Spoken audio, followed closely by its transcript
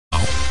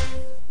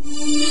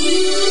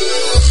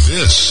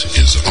This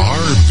is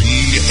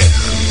RBN,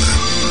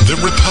 the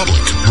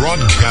Republic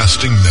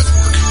Broadcasting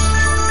Network.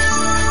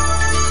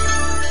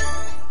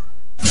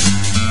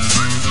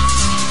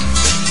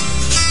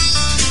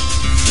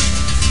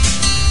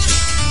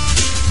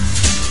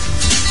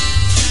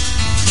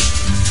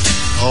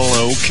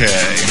 Oh,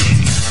 okay.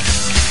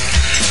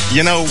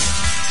 You know,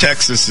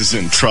 Texas is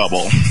in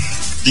trouble.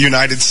 The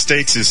United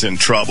States is in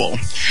trouble.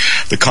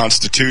 The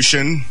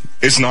Constitution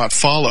is not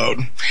followed.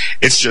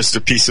 It's just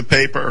a piece of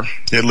paper.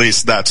 At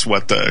least that's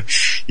what the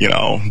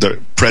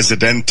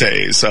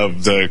presidentes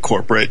of the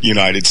corporate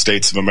United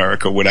States of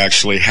America would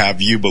actually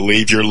have you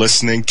believe. You're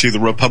listening to the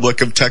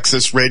Republic of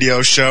Texas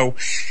radio show.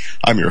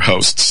 I'm your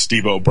host,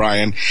 Steve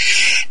OBrien.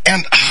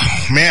 And,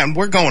 man,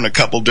 we're going a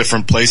couple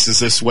different places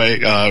this way,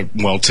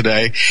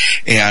 today.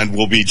 And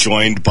we'll be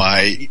joined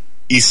by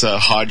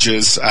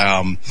Hodges.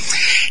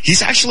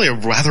 He's actually a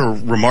rather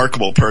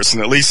remarkable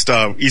person. At least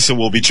Issa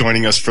will be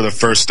joining us for the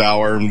first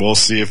hour, and we'll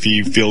see if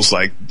he feels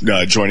like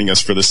joining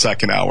us for the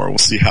second hour. We'll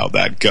see how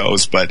that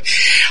goes. But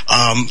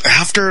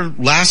after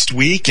last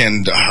week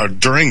and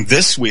during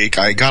this week,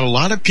 I got a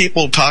lot of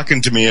people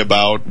talking to me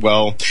about,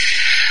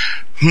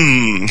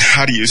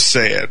 how do you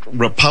say it?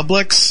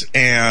 Republics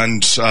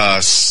and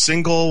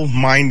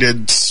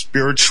single-minded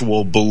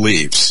spiritual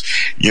beliefs.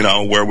 You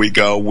know, where we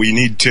go, we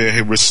need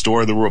to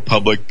restore the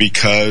Republic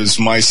because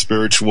my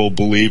spiritual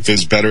belief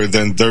is better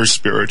than their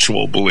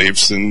spiritual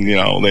beliefs. And,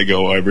 they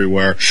go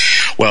everywhere.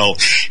 Well,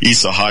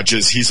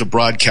 Hodges, he's a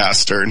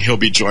broadcaster, and he'll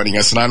be joining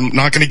us. And I'm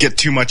not going to get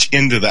too much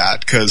into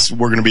that because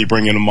we're going to be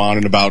bringing him on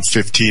in about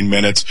 15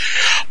 minutes.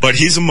 But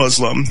he's a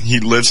Muslim. He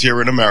lives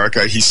here in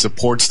America. He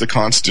supports the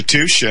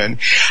Constitution.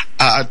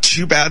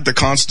 Too bad the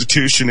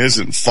Constitution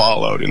isn't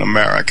followed in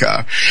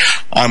America.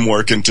 I'm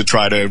working to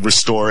try to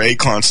restore a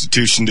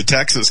Constitution to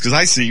Texas because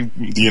I see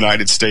the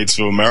United States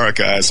of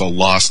America as a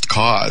lost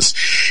cause.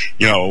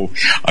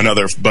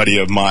 Another buddy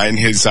of mine,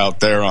 he's out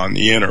there on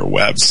the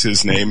interwebs.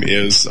 His name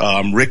is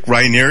Rick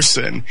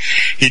Reinerson.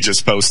 He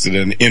just posted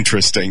an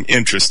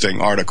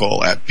interesting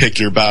article at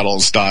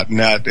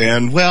pickyourbattles.net.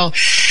 And,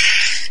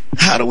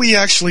 how do we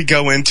actually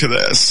go into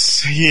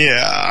this?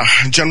 Yeah,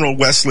 General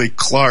Wesley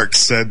Clark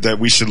said that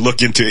we should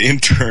look into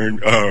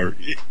internment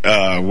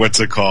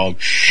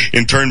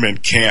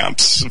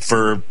camps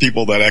for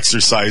people that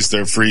exercise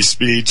their free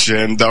speech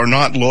and are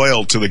not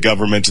loyal to the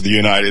government of the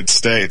United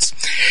States.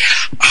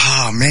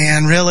 Oh,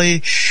 man,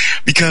 really?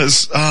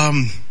 Because,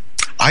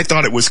 I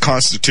thought it was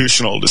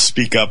constitutional to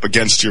speak up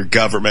against your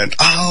government.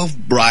 Oh,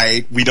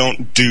 right. We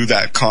don't do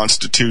that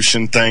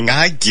Constitution thing.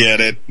 I get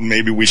it.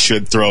 Maybe we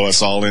should throw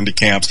us all into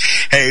camps.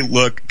 Hey,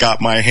 look,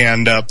 got my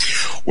hand up.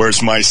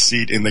 Where's my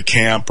seat in the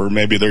camp? Or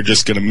maybe they're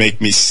just going to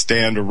make me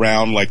stand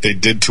around like they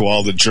did to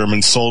all the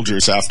German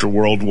soldiers after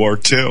World War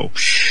II.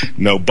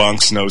 No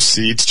bunks, no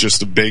seats,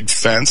 just a big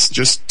fence.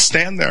 Just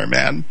stand there,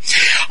 man.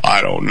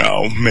 I don't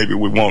know. Maybe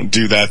we won't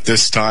do that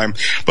this time.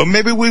 But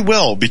maybe we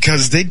will,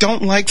 because they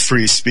don't like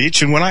free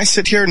speech. And when I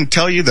sit here and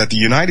tell you that the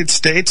United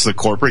States, the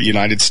corporate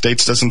United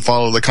States, doesn't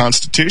follow the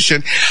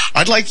Constitution,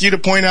 I'd like you to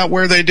point out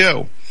where they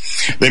do.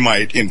 They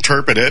might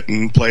interpret it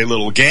and play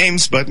little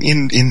games, but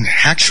in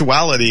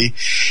actuality,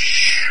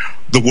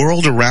 the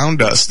world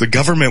around us, the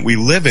government we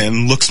live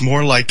in, looks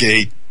more like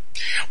a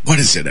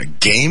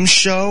game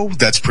show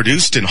that's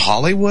produced in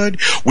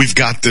Hollywood? We've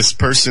got this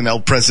person,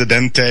 El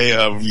Presidente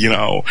of,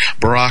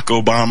 Barack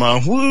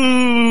Obama.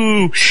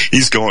 Woo!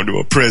 He's going to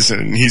a prison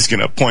and he's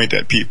going to point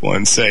at people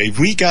and say,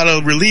 we got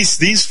to release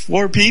these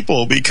 4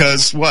 people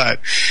because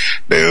what?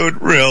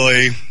 Dude,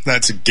 really?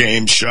 That's a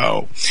game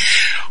show.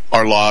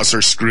 Our laws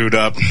are screwed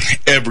up.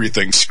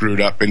 Everything's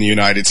screwed up in the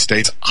United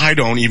States. I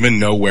don't even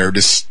know where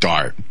to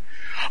start.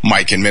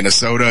 Mike in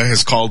Minnesota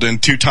has called in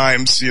 2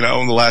 times, in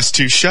the last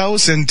 2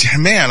 shows, and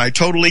man, I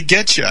totally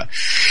get you.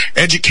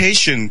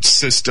 Education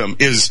system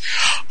is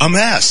a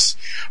mess,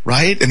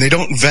 right? And they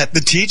don't vet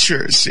the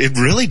teachers. It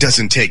really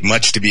doesn't take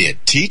much to be a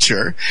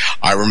teacher.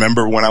 I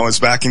remember when I was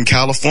back in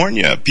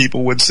California,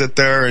 people would sit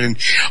there and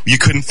you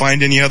couldn't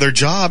find any other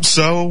job,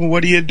 so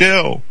what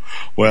do?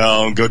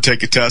 Well, go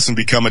take a test and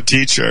become a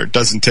teacher. It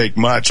doesn't take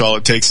much. All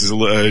it takes is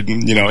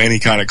any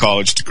kind of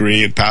college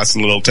degree and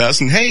passing a little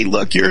test. And hey,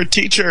 look, you're a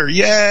teacher.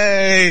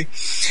 Yay!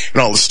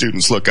 And all the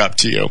students look up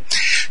to you.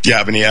 Do you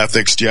have any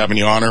ethics? Do you have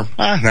any honor?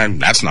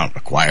 That's not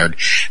required.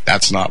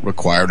 That's not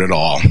required at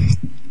all.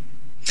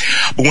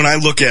 But when I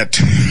look at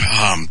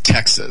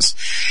Texas,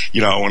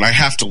 and I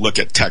have to look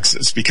at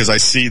Texas because I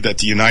see that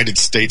the United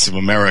States of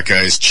America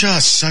is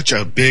just such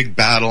a big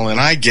battle, and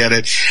I get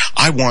it.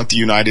 I want the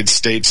United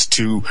States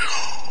to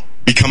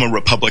become a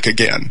republic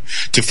again,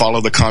 to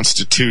follow the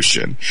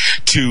Constitution,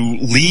 to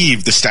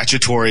leave the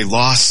statutory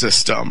law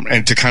system,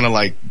 and to kind of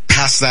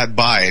pass that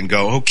by and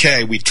go,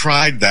 okay, we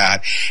tried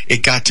that.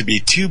 It got to be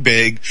too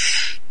big,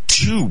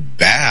 too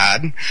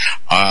bad.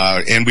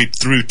 And we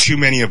threw too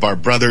many of our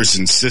brothers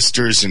and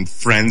sisters and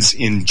friends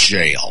in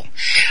jail.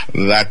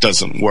 That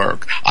doesn't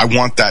work. I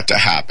want that to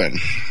happen.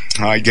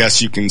 I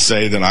guess you can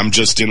say that I'm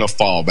just in a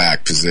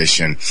fallback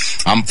position.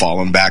 I'm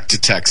falling back to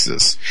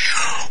Texas.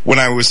 When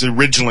I was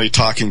originally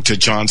talking to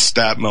John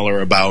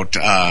Stadtmiller about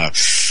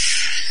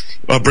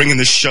bringing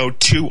the show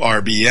to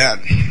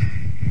RBN,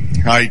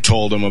 I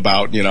told him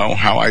about,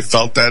 how I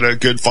felt that a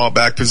good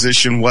fallback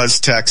position was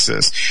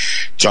Texas.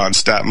 John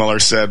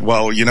Stadtmiller said,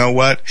 well, you know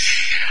what?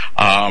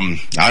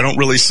 I don't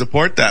really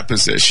support that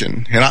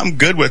position, and I'm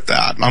good with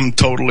that. I'm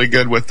totally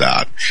good with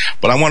that.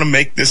 But I want to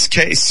make this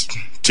case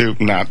to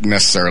not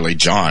necessarily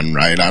John,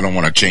 right? I don't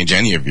want to change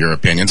any of your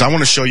opinions. I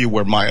want to show you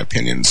where my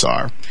opinions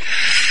are.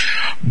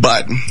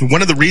 But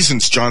one of the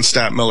reasons John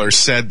Stadtmiller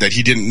said that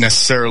he didn't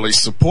necessarily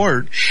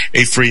support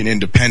a free and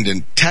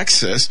independent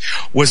Texas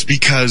was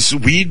because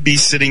we'd be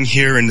sitting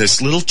here in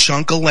this little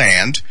chunk of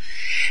land,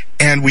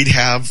 and we'd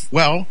have,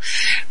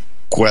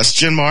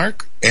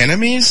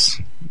 enemies?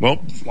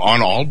 Well,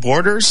 on all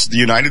borders, the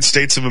United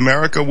States of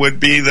America would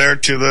be there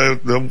to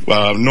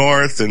the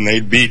north, and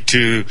they'd be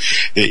to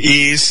the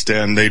east,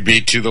 and they'd be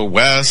to the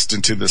west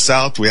and to the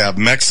south. We have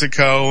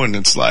Mexico, and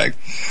it's like,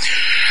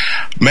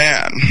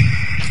 man.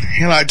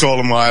 And I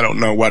told him, well, I don't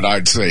know what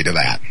I'd say to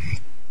that.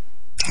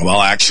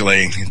 Well,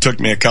 actually, it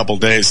took me a couple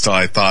days till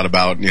I thought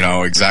about,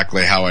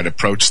 exactly how I'd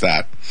approach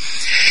that.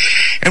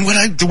 And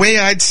the way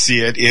I'd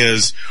see it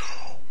is,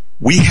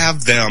 we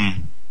have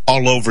them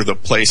all over the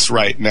place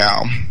right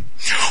now.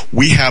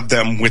 We have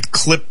them with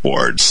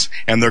clipboards,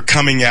 and they're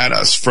coming at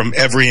us from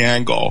every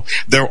angle.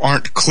 There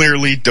aren't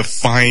clearly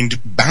defined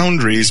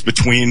boundaries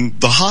between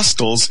the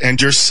hostiles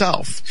and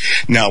yourself.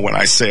 Now, when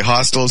I say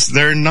hostiles,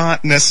 they're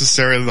not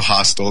necessarily the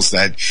hostiles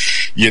that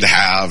you'd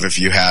have if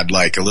you had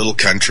like a little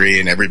country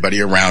and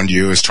everybody around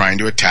you is trying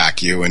to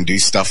attack you and do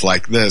stuff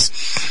like this.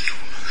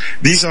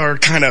 These are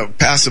kind of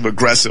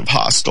passive-aggressive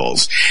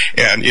hostiles.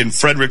 And in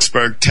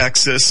Fredericksburg,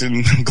 Texas,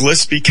 and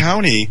Gillespie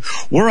County,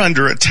 we're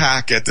under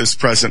attack at this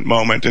present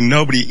moment, and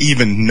nobody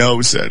even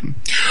knows it.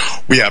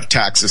 We have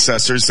tax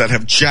assessors that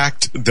have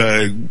jacked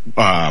the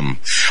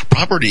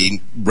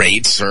property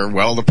rates,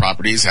 the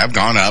properties have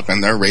gone up,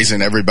 and they're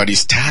raising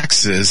everybody's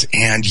taxes.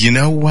 And you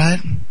know what?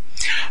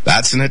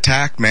 That's an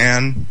attack,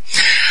 man.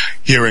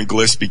 Here in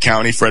Gillespie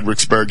County,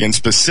 Fredericksburg in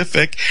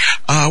specific,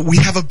 we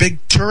have a big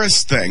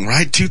tourist thing,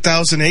 right?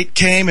 2008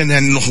 came, and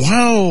then,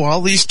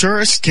 all these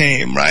tourists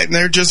came, right? And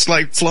they're just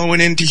like flowing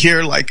into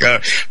here like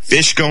a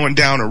fish going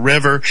down a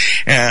river,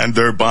 and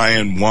they're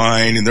buying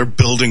wine, and they're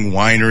building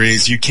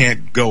wineries. You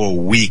can't go a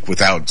week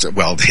without,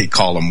 they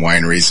call them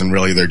wineries, and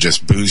really they're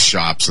just booze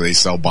shops. They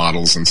sell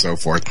bottles and so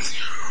forth.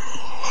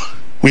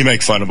 We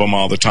make fun of them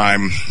all the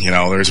time.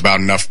 There's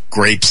about enough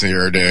grapes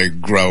here to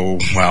grow,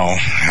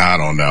 I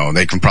don't know.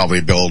 They can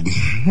probably build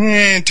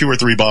 2 or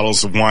 3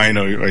 bottles of wine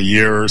a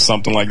year or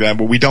something like that,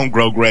 but we don't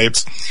grow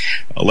grapes.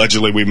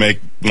 Allegedly, we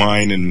make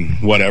wine and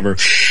whatever.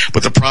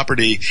 But the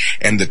property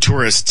and the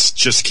tourists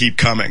just keep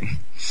coming.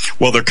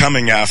 Well, they're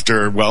coming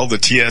after, the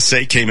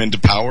TSA came into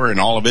power in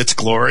all of its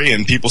glory,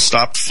 and people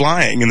stopped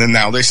flying, and then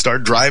now they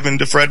start driving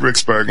to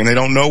Fredericksburg, and they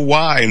don't know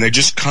why, and they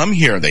just come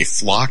here. They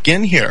flock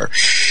in here.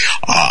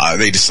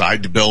 They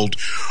decide to build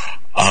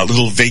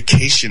little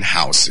vacation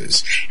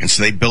houses, and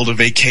so they build a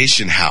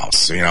vacation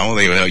house.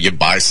 You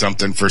buy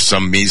something for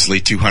some measly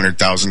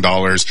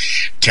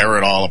 $200,000, tear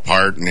it all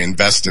apart, and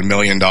invest $1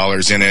 million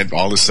in it.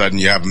 All of a sudden,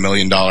 you have $1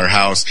 million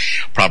house.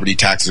 Property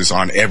taxes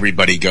on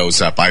everybody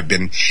goes up. I've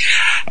been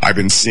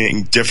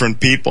seeing different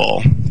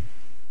people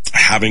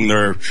having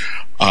their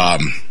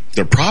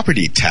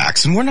property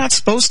tax, and we're not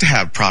supposed to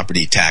have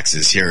property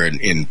taxes here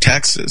in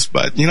Texas,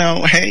 but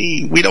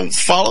hey, we don't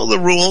follow the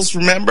rules.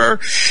 Remember,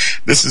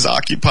 this is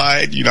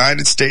occupied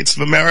United States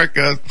of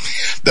America.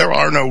 There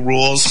are no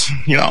rules.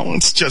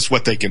 It's just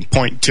what they can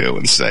point to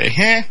and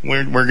say,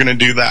 we're going to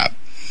do that.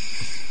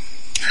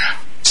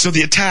 So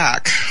the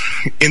attack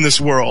in this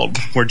world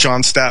where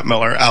John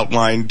Stadtmiller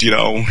outlined,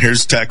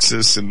 here's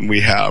Texas, and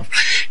we have,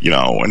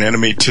 an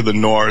enemy to the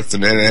north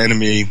and an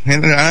enemy,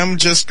 and I'm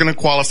just going to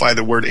qualify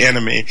the word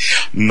enemy,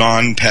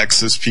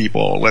 non-Texas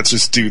people. Let's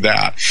just do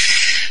that.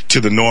 To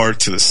the north,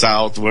 to the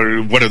south,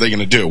 what are they going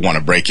to do? Want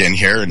to break in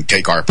here and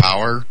take our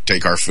power,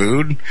 take our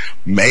food?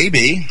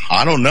 Maybe.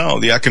 I don't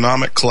know. The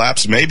economic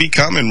collapse may be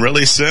coming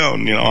really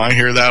soon. I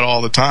hear that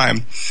all the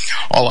time.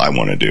 All I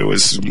want to do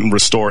is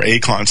restore a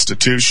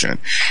constitution,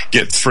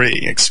 get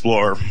free,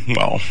 explore,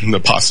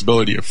 the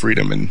possibility of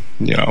freedom. And,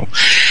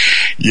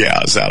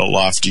 is that a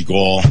lofty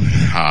goal?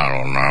 I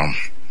don't know.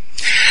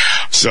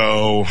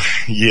 So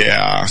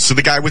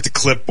the guy with the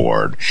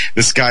clipboard,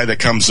 this guy that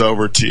comes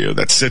over to you,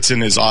 that sits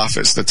in his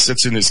office, that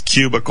sits in his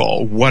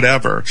cubicle,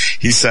 whatever,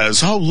 he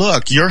says, oh,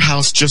 look, your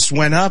house just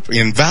went up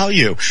in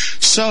value.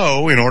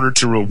 So in order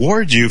to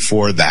reward you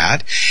for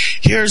that,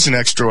 here's an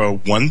extra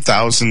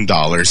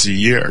 $1,000 a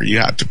year. You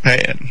have to pay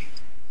it.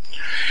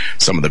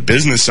 Some of the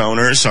business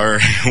owners are,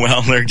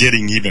 well, they're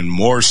getting even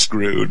more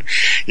screwed.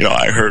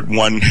 I heard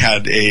one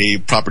had a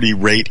property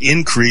rate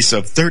increase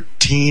of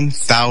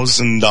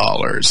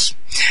 $13,000.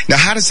 Now,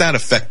 how does that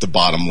affect the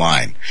bottom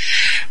line?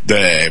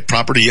 The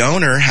property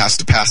owner has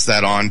to pass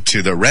that on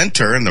to the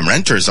renter, and the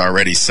renter's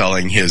already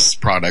selling his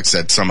products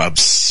at some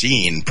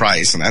obscene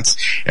price, and that's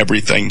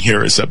everything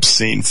here is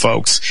obscene,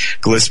 folks.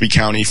 Gillespie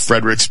County,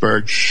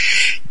 Fredericksburg.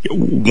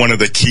 One of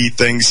the key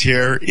things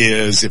here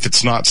is if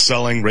it's not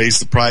selling, raise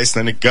the price,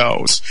 then it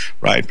goes,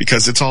 right?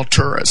 Because it's all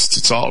tourists.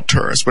 It's all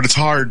tourists. But it's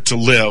hard to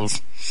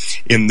live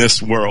in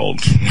this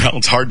world. Well,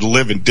 it's hard to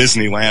live in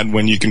Disneyland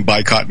when you can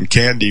buy cotton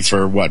candy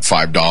for,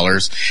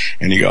 $5?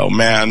 And you go,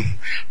 man,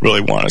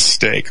 really want a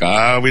steak.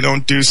 We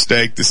don't do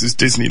steak. This is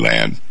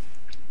Disneyland.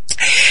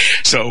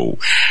 So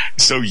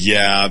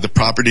yeah, the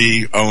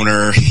property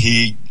owner,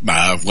 he,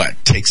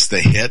 takes the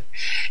hit?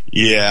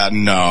 Yeah,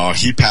 no,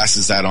 he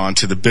passes that on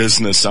to the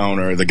business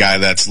owner, the guy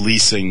that's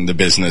leasing the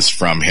business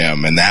from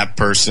him. And that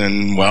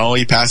person, well,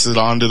 he passes it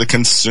on to the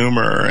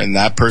consumer, and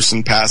that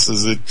person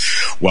passes it,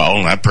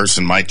 well, that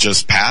person might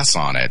just pass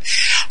on it.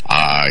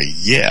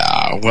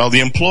 Yeah, well,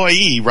 the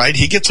employee, right,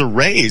 he gets a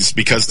raise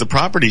because the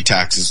property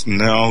taxes,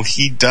 no,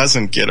 he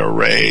doesn't get a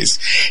raise.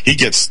 He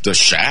gets the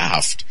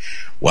shaft.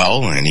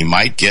 Well, and he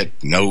might get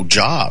no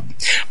job.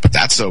 But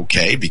that's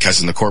okay,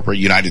 because in the corporate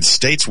United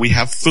States, we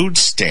have food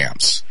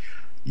stamps.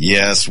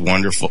 Yes,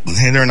 wonderful.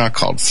 They're not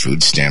called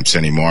food stamps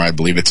anymore. I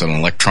believe it's an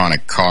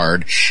electronic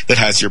card that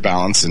has your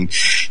balance, and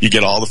you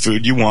get all the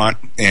food you want,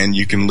 and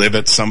you can live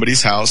at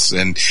somebody's house,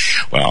 and,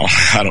 well,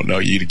 I don't know,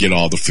 you get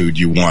all the food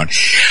you want.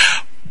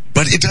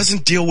 But it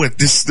doesn't deal with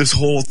this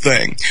whole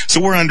thing. So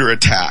we're under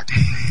attack,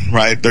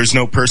 right? There's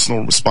no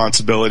personal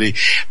responsibility.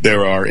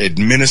 There are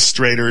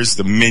administrators,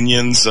 the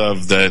minions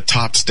of the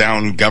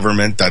tops-down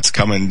government that's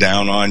coming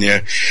down on you.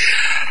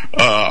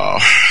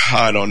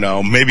 I don't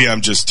know. Maybe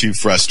I'm just too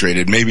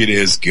frustrated. Maybe it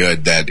is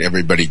good that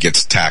everybody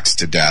gets taxed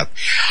to death.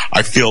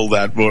 I feel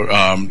that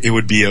it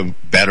would be a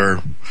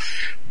better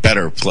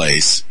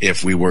place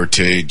if we were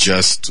to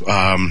just,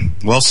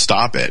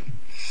 stop it.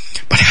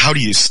 But how do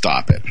you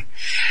stop it?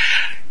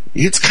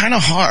 It's kind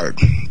of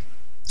hard.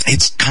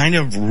 It's kind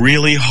of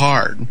really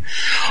hard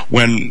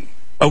when,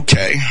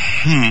 okay,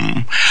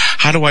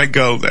 how do I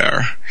go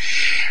there?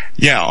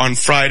 Yeah, on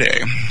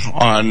Friday,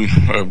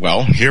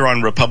 here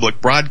on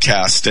Republic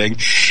Broadcasting,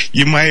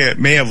 you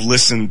may have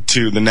listened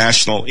to the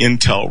National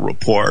Intel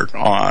Report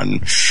on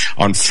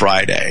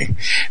Friday.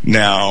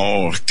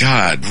 Now,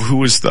 God, who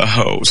was the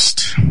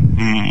host?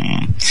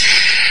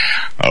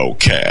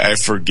 Okay, I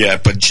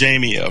forget, but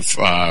Jamie of,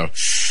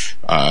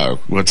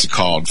 what's it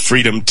called?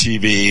 Freedom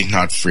TV,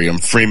 not Freedom,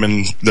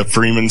 the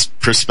Freeman's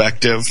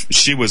Perspective.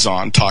 She was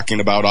on talking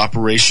about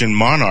Operation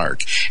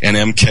Monarch and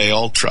MK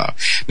Ultra.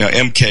 Now,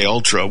 MK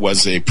Ultra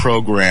was a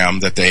program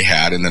that they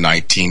had in the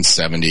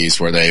 1970s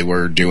where they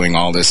were doing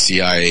all this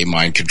CIA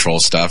mind control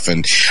stuff.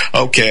 And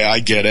okay, I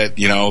get it.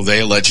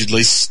 They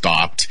allegedly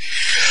stopped.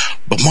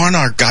 But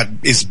Monarch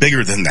is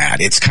bigger than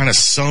that. It's kind of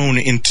sewn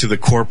into the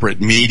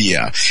corporate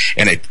media,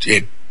 and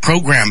it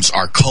programs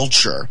our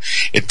culture.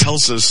 It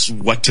tells us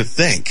what to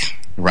think,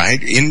 right?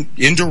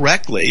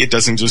 Indirectly, it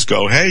doesn't just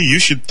go, hey, you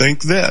should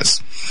think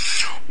this.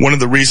 One of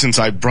the reasons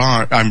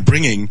I'm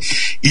bringing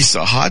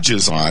Asa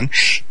Hodges on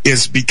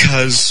is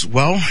because,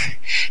 well,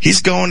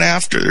 he's going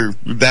after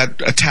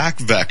that attack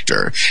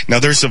vector. Now,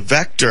 there's a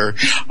vector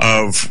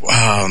of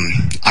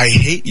I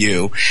hate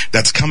you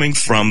that's coming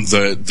from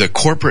the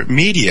corporate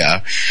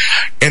media,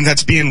 and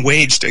that's being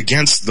waged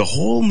against the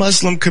whole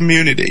Muslim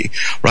community,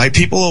 right?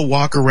 People will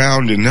walk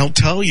around and they'll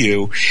tell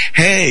you,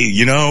 hey,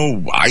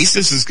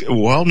 ISIS is,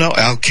 well, no,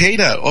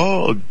 Al-Qaeda,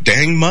 oh,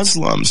 dang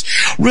Muslims.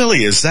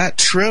 Really, is that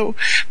true?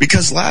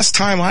 Because last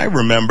time I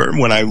remember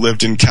when I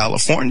lived in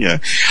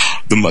California,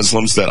 the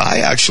Muslims that I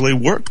actually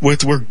worked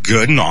with were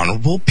good and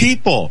honorable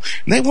people.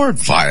 And they weren't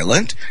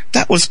violent.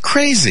 That was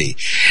crazy.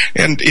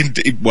 And,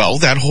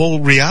 that whole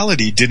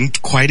reality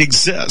didn't quite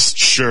exist.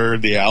 Sure,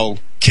 the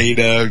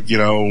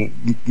Al-Qaeda,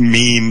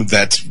 meme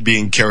that's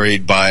being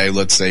carried by,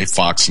 let's say,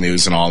 Fox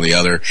News and all the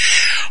other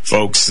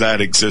folks, that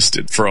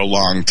existed for a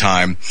long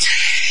time.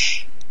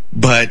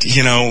 But,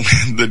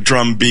 the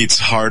drum beats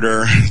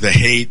harder, the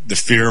hate, the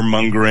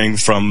fear-mongering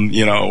from,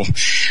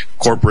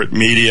 corporate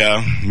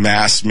media,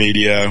 mass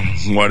media,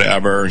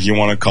 whatever. You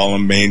want to call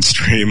them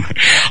mainstream.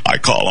 I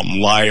call them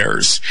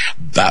liars.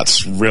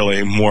 That's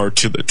really more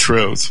to the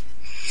truth.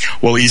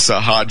 Well,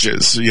 Asa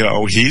Hodges,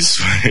 he's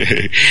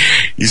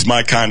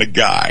my kind of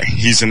guy.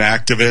 He's an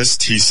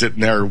activist. He's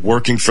sitting there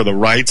working for the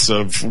rights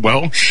of,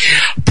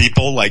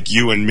 people like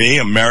you and me,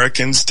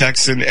 Americans,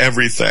 Texan,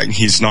 everything.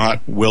 He's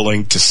not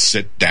willing to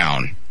sit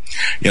down.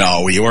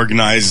 He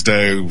organized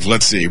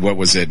let's see, what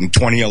was it, in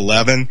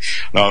 2011?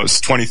 No, it was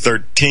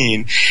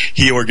 2013.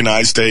 He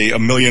organized a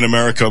Million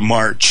America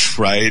March,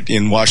 right,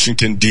 in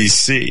Washington,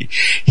 D.C.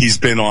 He's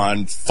been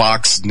on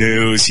Fox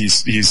News.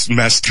 He's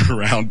messed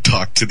around,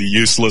 talked to the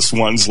useless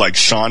ones like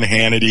Sean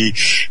Hannity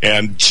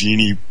and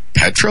Jeannie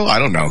Petro? I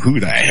don't know who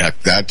the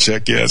heck that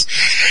chick is.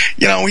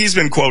 You know, he's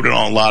been quoted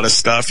on a lot of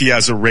stuff. He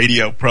has a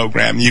radio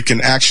program. You can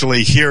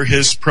actually hear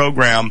his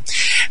program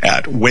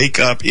at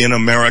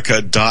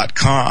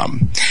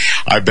wakeupinamerica.com.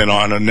 I've been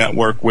on a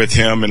network with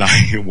him, and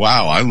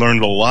I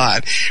learned a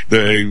lot.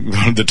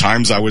 The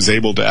times I was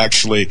able to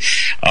actually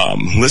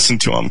listen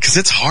to him, because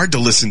it's hard to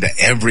listen to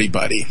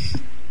everybody,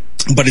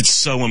 but it's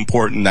so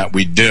important that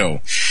we do.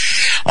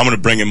 I'm going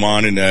to bring him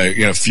on in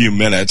a few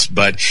minutes,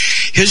 but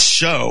his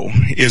show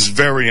is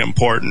very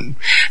important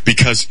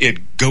because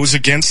it goes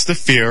against the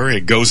fear,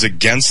 it goes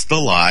against the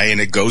lie, and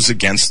it goes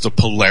against the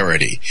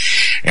polarity.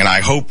 And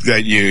I hope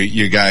that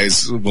you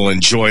guys will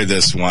enjoy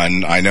this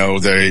one. I know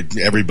that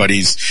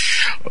everybody's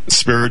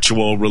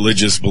spiritual,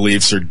 religious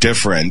beliefs are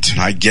different.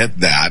 I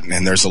get that,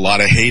 and there's a lot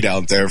of hate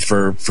out there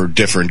for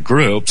different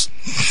groups.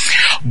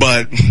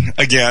 But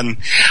again,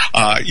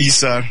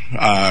 Isa,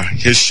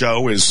 his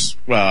show is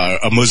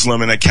a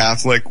Muslim and a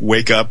Catholic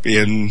wake up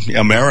in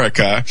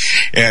America,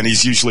 and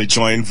he's usually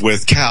joined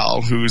with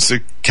Cal, who's a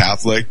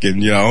Catholic,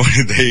 and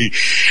they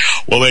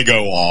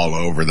go all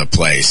over the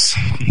place.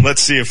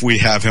 Let's see if we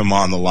have him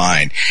on the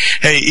line.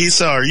 Hey,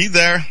 Isa, are you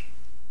there?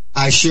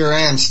 I sure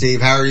am, Steve.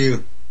 How are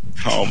you?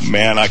 Oh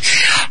man, I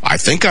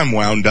think I'm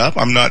wound up.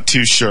 I'm not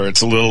too sure.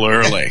 It's a little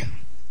early.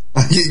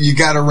 You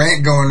got a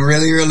rant going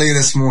really early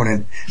this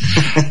morning.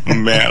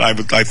 Man,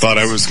 I thought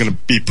I was going to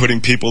be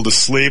putting people to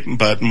sleep,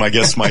 but I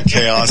guess my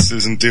chaos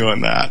isn't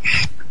doing that.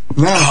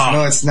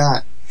 No, it's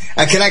not.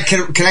 Can I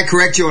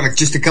correct you on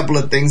just a couple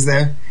of things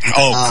there?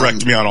 Oh,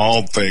 correct me on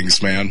all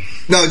things, man.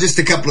 No, just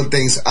a couple of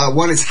things.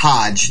 One is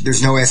Hodge.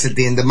 There's no S at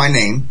the end of my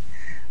name.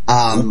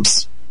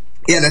 Oops.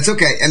 Yeah, that's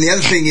okay. And the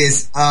other thing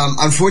is,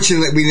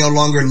 unfortunately, we no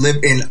longer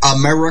live in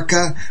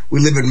America. We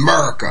live in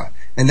Merica.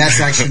 And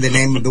that's actually the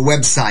name of the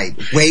website.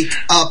 Wake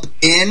Up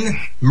in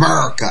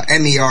Merica.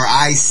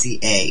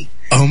 Merica.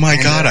 Oh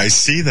my God, I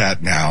see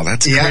that now.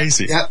 That's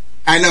crazy. Yep.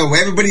 I know.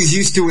 Everybody's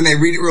used to when they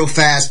read it real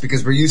fast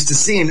because we're used to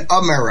seeing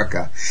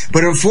America.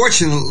 But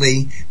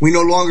unfortunately, we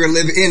no longer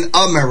live in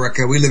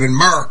America. We live in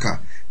Merica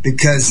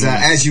because,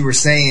 as you were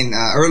saying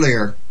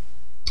earlier,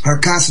 our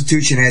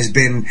Constitution has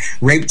been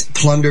raped,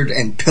 plundered,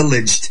 and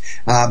pillaged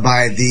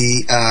by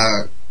the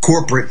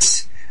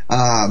corporates,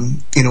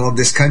 of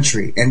this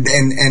country,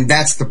 and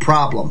that's the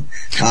problem.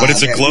 But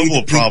it's a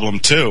global problem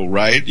too,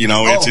 right?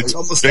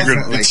 It's bigger.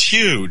 Definitely. It's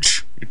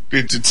huge.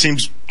 It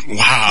seems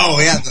wow. Oh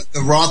yeah,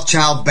 the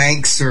Rothschild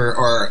banks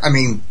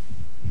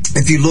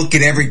if you look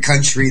at every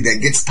country that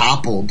gets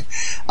toppled,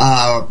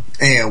 what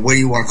do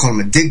you want to call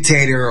them, a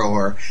dictator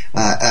or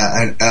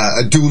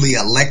a duly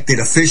elected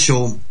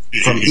official,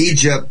 from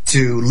Egypt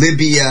to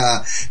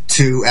Libya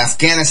to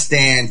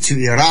Afghanistan to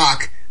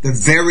Iraq, the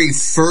very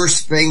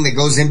first thing that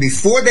goes in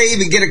before they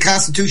even get a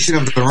constitution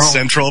of their own.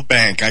 Central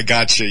bank. I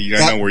got you.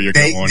 I know where you're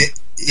going.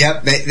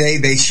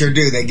 They sure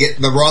do. They get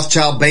the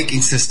Rothschild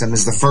banking system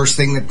is the first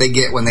thing that they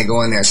get when they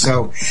go in there.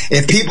 So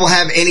if people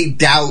have any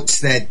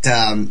doubts that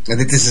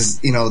this is,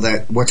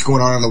 that what's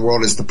going on in the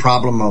world is the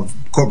problem of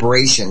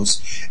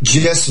corporations,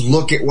 just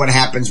look at what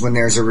happens when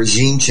there's a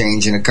regime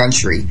change in a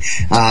country,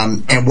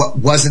 and what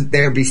wasn't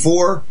there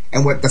before,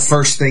 and what the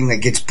first thing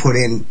that gets put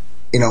in,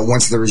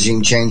 once the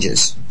regime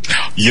changes.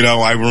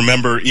 I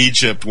remember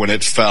Egypt when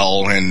it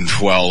fell and,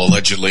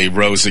 allegedly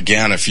rose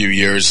again a few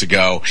years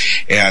ago,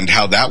 and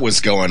how that was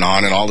going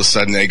on, and all of a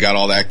sudden they got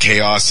all that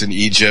chaos in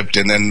Egypt,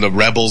 and then the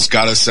rebels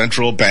got a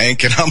central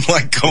bank, and I'm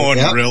like going,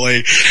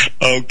 really?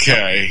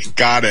 Okay,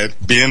 got it,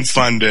 being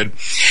funded.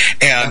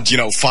 And,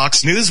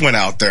 Fox News went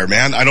out there,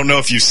 man. I don't know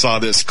if you saw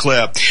this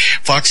clip.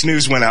 Fox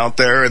News went out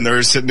there, and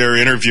they're sitting there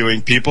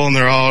interviewing people, and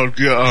they're all,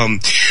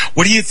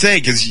 what do you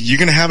think? Is you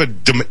going to have a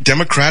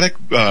democratic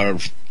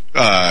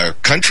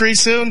country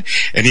soon?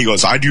 And he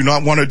goes, I do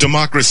not want a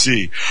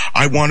democracy.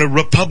 I want a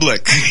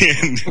republic.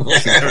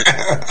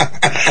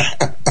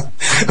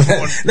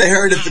 They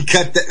heard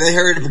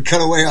it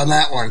cut away on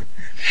that one.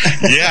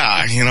 Yeah,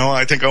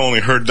 I think I only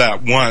heard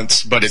that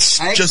once, but I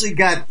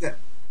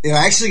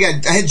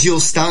had Jill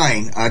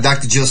Stein,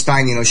 Dr. Jill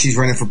Stein, she's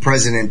running for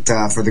president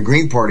for the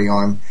Green Party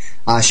on.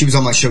 She was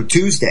on my show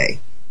Tuesday.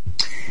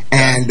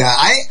 And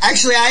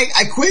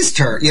I quizzed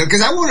her,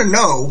 because I want to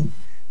know,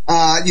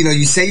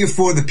 you say you're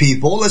for the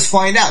people. Let's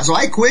find out. So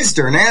I quizzed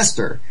her and asked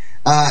her,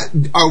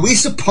 are we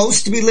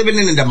supposed to be living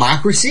in a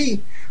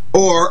democracy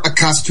or a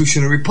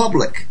constitutional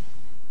republic?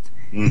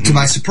 Mm-hmm. To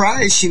my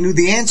surprise, she knew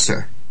the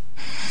answer.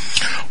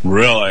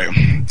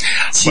 Really?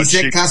 She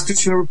said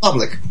constitutional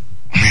republic.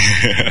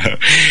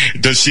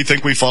 Does she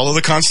think we follow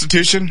the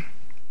Constitution?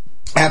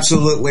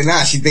 Absolutely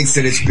not. She thinks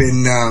that it's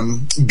been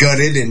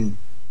gutted and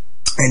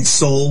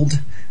sold,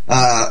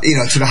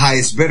 to the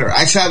highest bidder.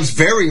 Actually, I was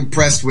very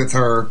impressed with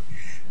her,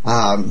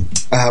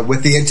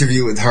 with the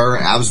interview with her.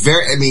 I was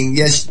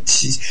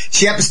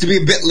she happens to be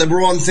a bit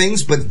liberal on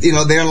things, but,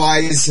 there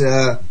lies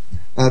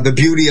the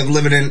beauty of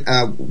living in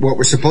what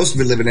we're supposed to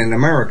be living in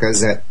America,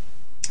 is that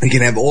we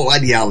can have all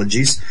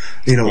ideologies,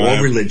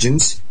 all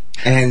religions,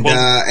 and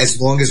as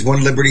long as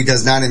one liberty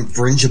does not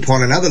infringe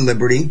upon another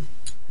liberty,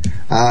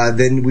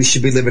 then we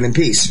should be living in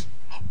peace.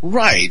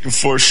 Right,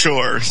 for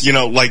sure. You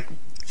know, like,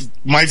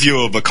 my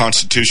view of a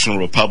constitutional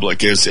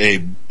republic is a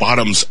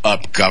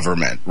bottoms-up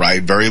government,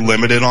 right? Very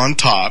limited on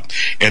top,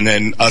 and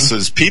then us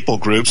as people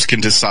groups can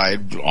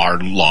decide our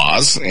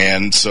laws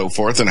and so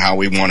forth and how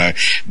we want to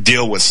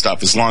deal with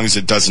stuff, as long as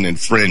it doesn't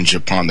infringe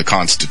upon the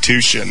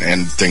Constitution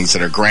and things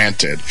that are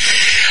granted.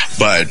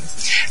 But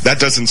that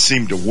doesn't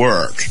seem to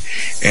work.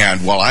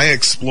 And while I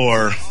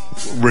explore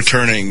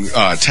returning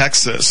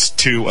Texas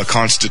to a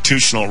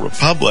constitutional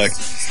republic,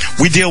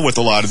 we deal with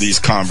a lot of these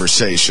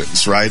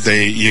conversations, right?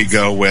 You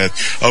go with,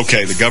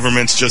 okay, the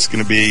government's just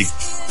going to be,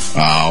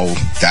 oh,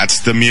 that's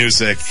the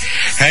music.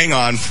 Hang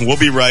on, we'll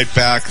be right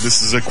back.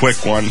 This is a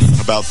quick one,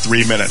 about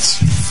 3 minutes.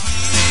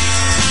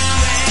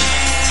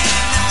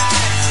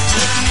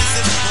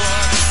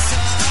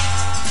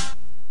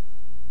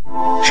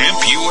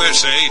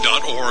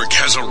 HempUSA.org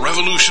has a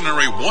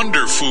revolutionary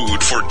wonder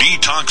food for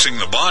detoxing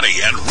the body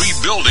and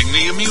rebuilding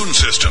the immune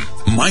system.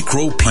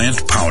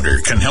 Microplant powder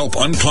can help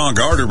unclog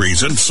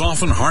arteries and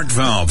soften heart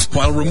valves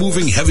while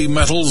removing heavy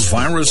metals,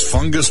 virus,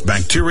 fungus,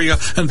 bacteria,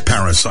 and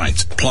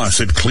parasites. Plus,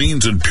 it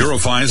cleans and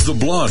purifies the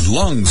blood,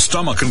 lungs,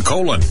 stomach, and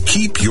colon.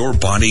 Keep your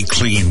body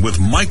clean with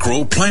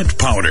Microplant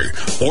powder.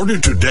 Order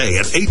today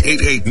at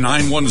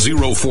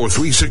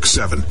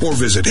 888-910-4367 or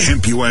visit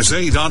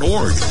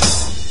HempUSA.org.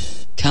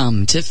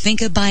 Come to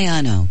Finca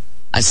Baiano,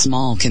 a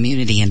small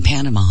community in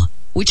Panama,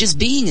 which is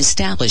being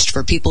established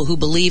for people who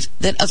believe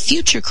that a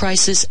future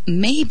crisis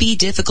may be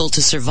difficult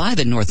to survive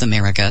in North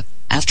America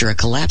after a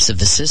collapse of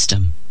the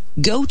system.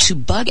 Go to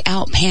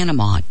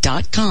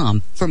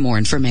bugoutpanama.com for more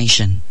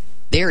information.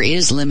 There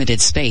is limited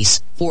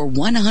space for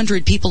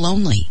 100 people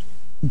only.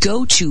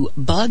 Go to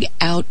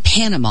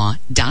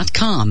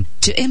bugoutpanama.com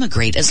to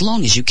immigrate as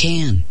long as you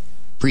can.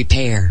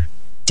 Prepare.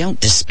 Don't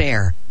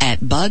despair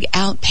at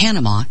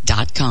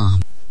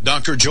bugoutpanama.com.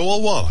 Dr.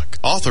 Joel Wallach,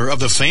 author of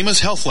the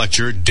famous health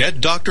lecture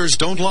Dead Doctors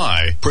Don't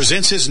Lie,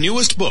 presents his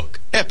newest book,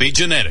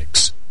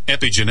 Epigenetics.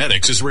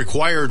 Epigenetics is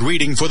required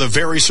reading for the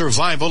very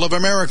survival of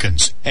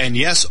Americans, and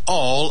yes,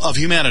 all of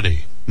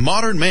humanity.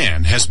 Modern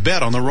man has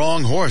bet on the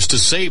wrong horse to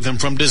save them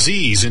from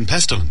disease and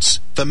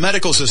pestilence. The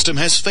medical system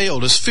has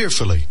failed us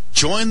fearfully.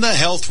 Join the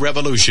health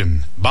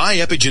revolution. Buy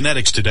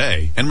Epigenetics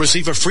today and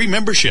receive a free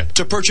membership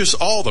to purchase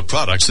all the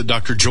products that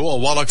Dr. Joel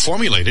Wallach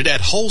formulated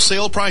at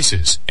wholesale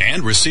prices,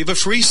 and receive a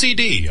free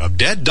CD of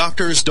Dead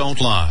Doctors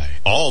Don't Lie.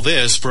 All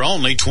this for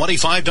only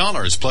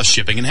 $25 plus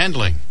shipping and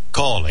handling.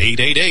 Call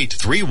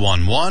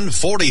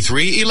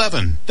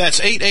 888-311-4311. That's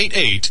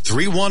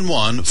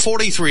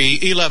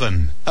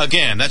 888-311-4311.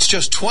 Again, that's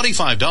just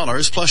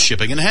 $25 plus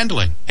shipping and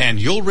handling. And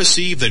you'll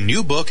receive the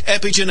new book,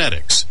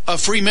 Epigenetics, a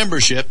free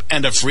membership,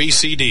 and a free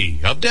CD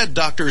of Dead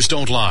Doctors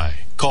Don't Lie.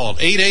 Call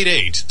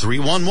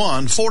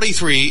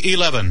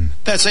 888-311-4311.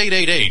 That's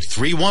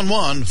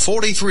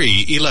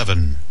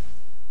 888-311-4311.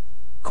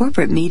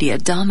 Corporate media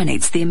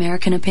dominates the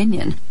American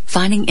opinion.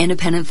 Finding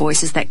independent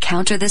voices that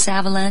counter this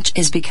avalanche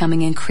is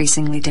becoming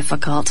increasingly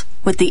difficult.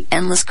 With the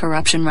endless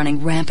corruption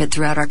running rampant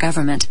throughout our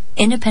government,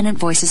 independent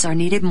voices are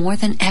needed more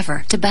than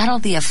ever to battle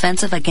the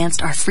offensive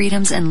against our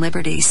freedoms and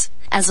liberties.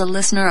 As a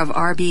listener of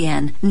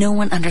RBN, no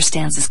one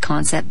understands this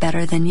concept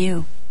better than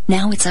you.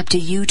 Now it's up to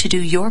you to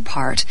do your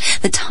part.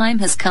 The time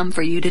has come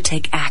for you to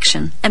take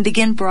action and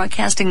begin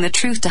broadcasting the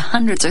truth to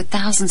hundreds or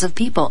thousands of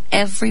people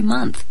every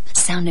month.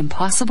 Sound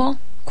impossible?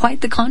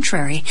 Quite the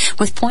contrary.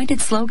 With pointed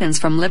slogans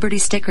from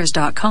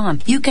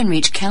LibertyStickers.com, you can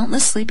reach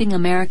countless sleeping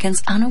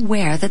Americans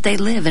unaware that they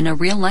live in a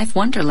real-life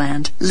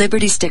wonderland.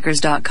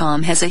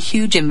 LibertyStickers.com has a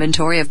huge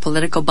inventory of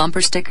political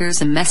bumper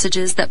stickers and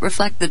messages that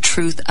reflect the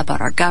truth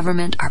about our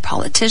government, our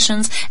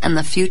politicians, and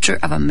the future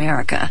of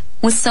America.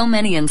 With so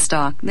many in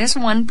stock, there's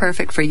one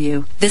perfect for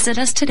you. Visit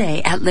us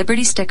today at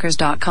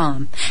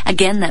LibertyStickers.com.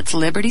 Again, that's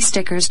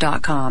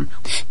LibertyStickers.com.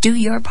 Do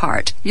your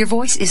part. Your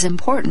voice is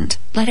important.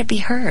 Let it be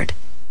heard.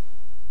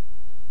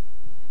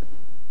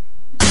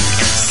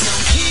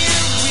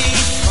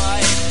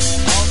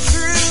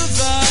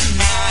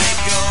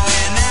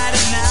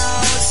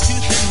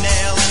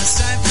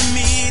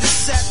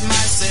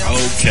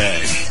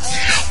 Okay.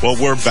 Well,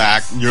 we're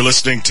back. You're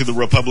listening to the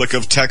Republic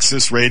of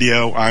Texas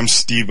Radio. I'm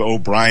Steve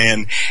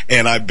OBrien,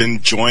 and I've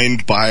been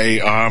joined by,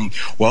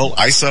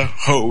 Isa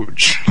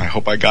Hodge. I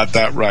hope I got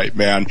that right,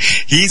 man.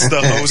 He's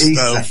the host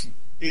of...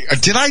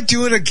 Did I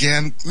do it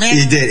again? Man.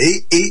 You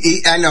did.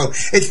 I know.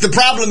 It's the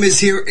problem is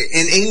here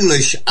in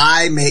English,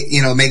 I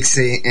makes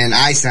an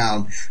I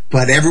sound,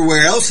 but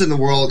everywhere else in the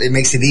world, it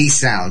makes an E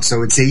sound.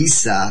 So it's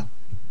Isa.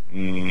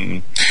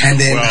 And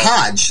then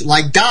Hodge,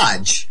 like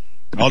Dodge.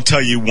 I'll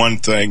tell you one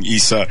thing,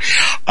 Isa.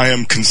 I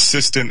am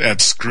consistent at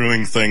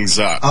screwing things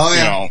up. Oh,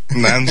 yeah.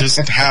 That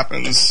just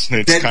happens.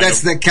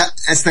 That's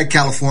the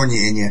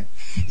California in you.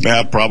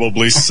 Yeah,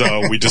 probably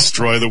so. We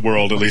destroy the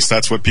world. At least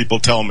that's what people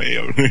tell me.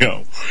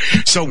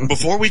 So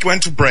before we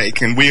went to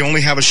break, and we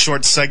only have a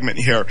short segment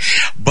here,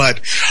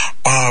 but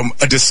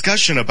a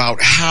discussion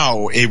about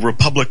how a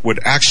republic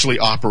would actually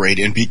operate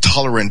and be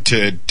tolerant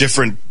to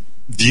different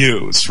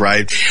views,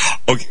 right?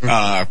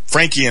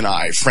 Frankie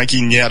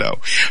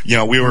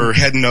Nieto, we were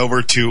heading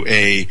over to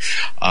a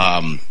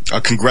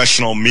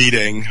congressional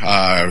meeting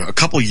a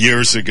couple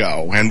years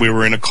ago, and we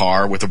were in a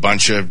car with a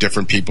bunch of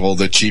different people,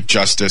 the Chief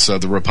Justice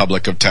of the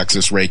Republic of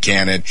Texas, Ray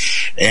Cannon,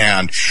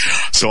 and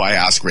so I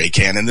asked Ray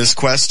Cannon this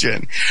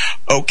question.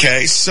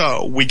 Okay,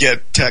 so we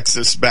get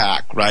Texas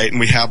back, right, and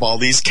we have all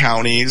these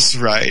counties,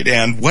 right,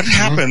 and what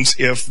happens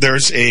if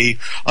there's a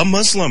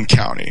Muslim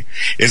county?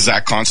 Is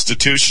that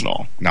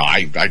constitutional? Now,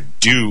 I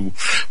do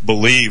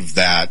believe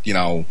that,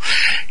 you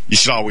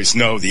should always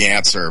know the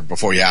answer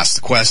before you ask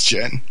the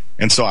question.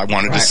 And so I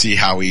wanted to see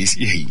how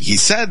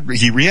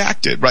he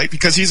reacted, right?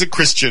 Because he's a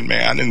Christian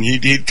man, and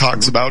he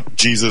talks about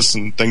Jesus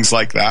and things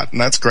like that,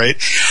 and that's great.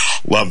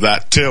 Love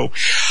that too.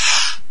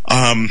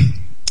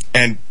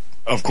 And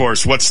of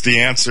course, what's the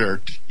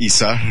answer,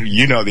 Isa?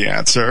 You know the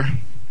answer.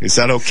 Is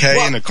that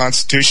okay in a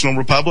constitutional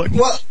republic?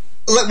 Well,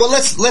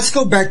 let's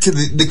go back to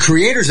the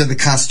creators of the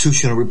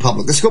constitutional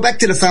republic. Let's go back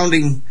to the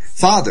founding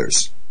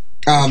fathers.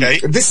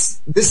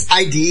 This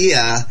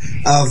idea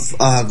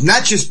of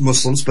not just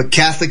Muslims but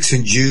Catholics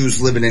and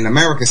Jews living in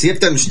America. So you have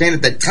to understand,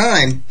 at that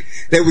time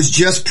there was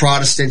just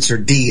Protestants or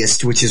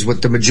deists, which is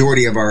what the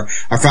majority of our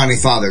founding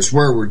fathers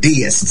were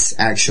deists,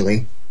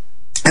 actually.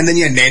 And then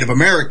you had Native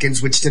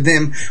Americans, which to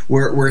them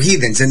were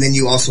heathens. And then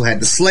you also had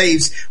the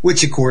slaves,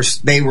 which of course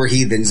they were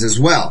heathens as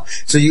well.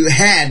 So you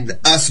had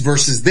us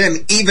versus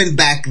them. Even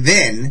back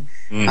then,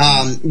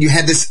 you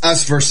had this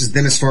us versus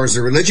them as far as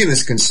the religion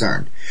is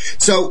concerned.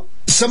 So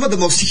some of the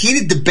most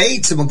heated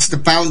debates amongst the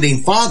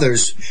founding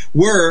fathers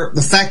were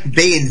the fact that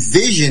they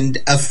envisioned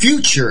a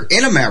future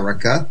in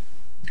America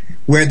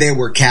where there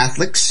were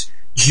Catholics,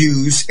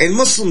 Jews, and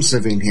Muslims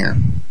living here.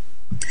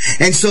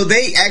 And so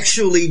they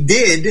actually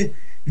did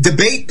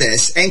debate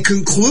this and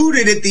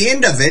concluded at the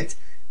end of it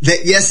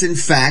that yes, in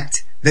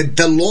fact, that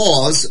the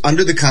laws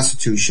under the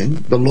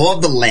Constitution, the law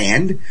of the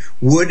land,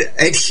 would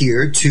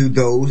adhere to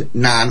those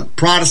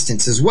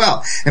non-Protestants as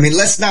well. I mean,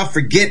 let's not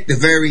forget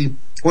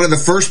one of the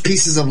first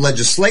pieces of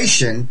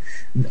legislation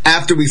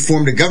after we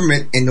formed a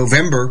government in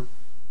November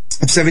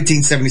of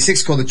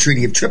 1776 called the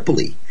Treaty of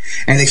Tripoli.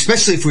 And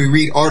especially if we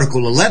read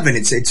Article 11,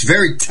 it's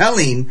very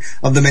telling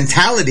of the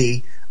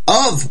mentality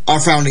of our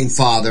founding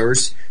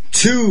fathers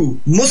to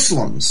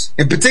Muslims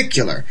in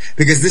particular,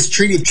 because this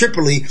Treaty of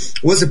Tripoli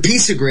was a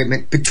peace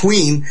agreement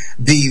between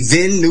the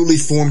then newly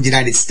formed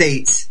United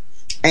States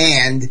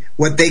and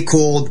what they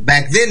called,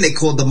 back then they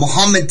called the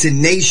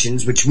Mohammedan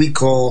nations, which we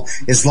call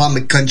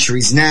Islamic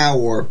countries now,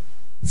 or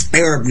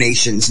Arab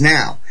nations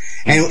now.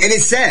 And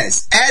it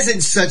says, as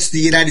in such, the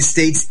United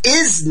States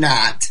is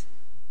not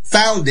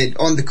founded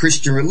on the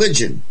Christian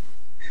religion,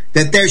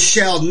 that there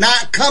shall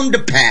not come to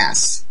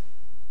pass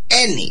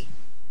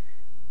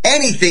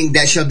anything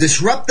that shall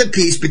disrupt the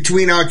peace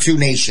between our two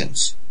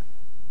nations.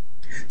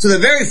 So the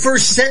very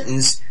first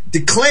sentence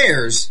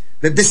declares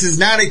that this is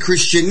not a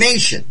Christian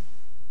nation.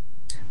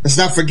 Let's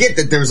not forget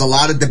that there was a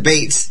lot of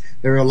debates.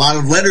 There were a lot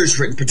of letters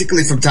written,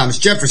 particularly from Thomas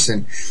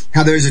Jefferson,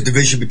 how there's a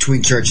division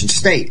between church and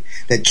state.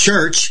 That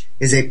church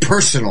is a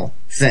personal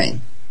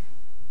thing.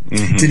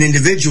 It's an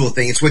individual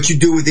thing. It's what you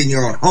do within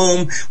your own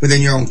home,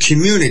 within your own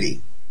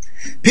community.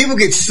 People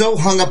get so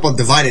hung up on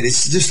divided.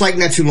 It's just like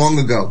not too long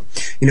ago.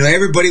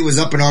 Everybody was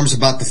up in arms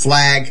about the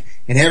flag,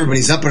 and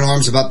everybody's up in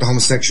arms about the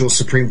homosexual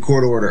Supreme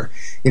Court order.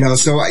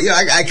 So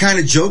I kind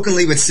of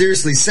jokingly but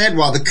seriously said,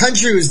 while the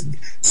country was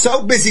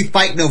so busy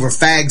fighting over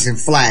fags and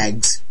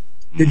flags,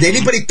 did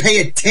anybody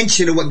pay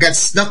attention to what got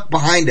snuck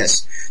behind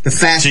us? The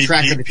fast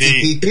track of the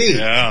TPP.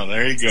 Yeah,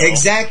 there you go.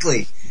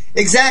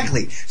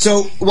 Exactly.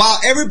 So while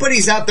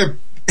everybody's out there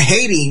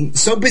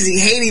so busy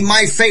hating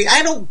my faith.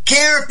 I don't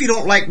care if you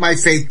don't like my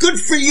faith. Good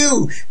for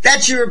you.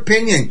 That's your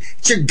opinion.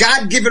 It's your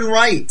God-given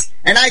right.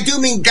 And I do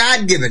mean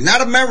God-given,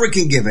 not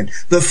American-given.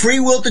 The free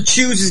will to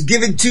choose is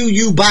given to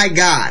you by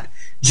God.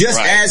 Just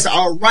as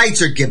our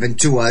rights are given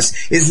to us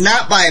is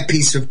not by a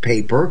piece of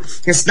paper.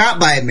 It's not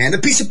by a man. A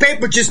piece of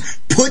paper just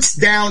puts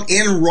down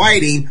in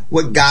writing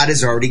what God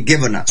has already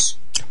given us.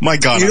 My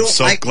God, I'm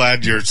so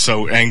glad you're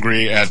so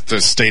angry at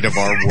the state of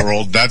our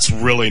world. That's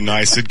really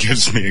nice. It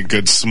gives me a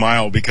good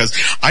smile because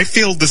I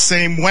feel the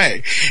same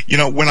way.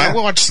 When I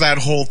watch that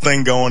whole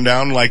thing going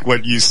down, like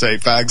what you say,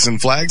 fags and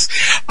flags,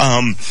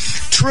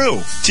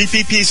 true,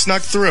 TPP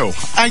snuck through.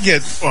 I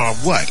get,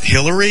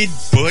 Hillary,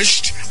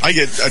 Bush, I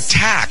get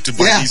attacked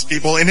by these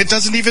people, and it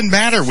doesn't even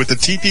matter with the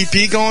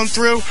TPP going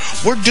through.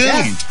 We're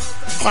doomed.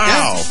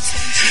 Wow.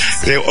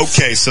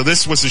 Okay, so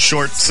this was a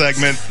short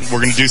segment. We're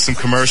going to do some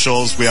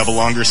commercials. We have a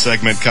longer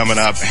segment coming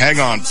up. Hang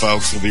on,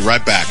 folks. We'll be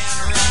right back.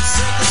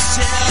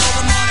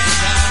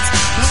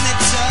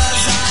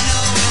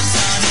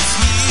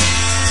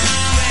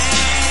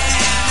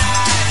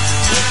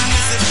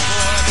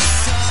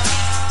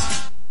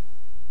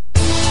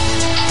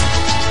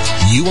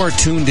 You are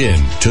tuned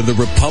in to the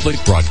Republic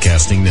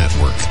Broadcasting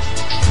Network.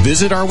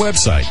 Visit our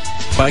website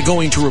by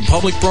going to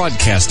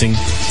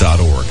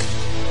republicbroadcasting.org.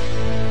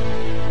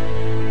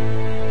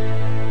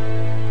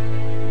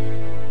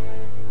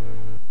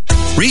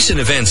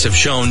 Recent events have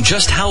shown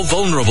just how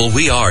vulnerable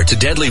we are to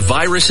deadly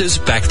viruses,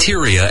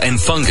 bacteria,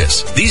 and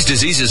fungus. These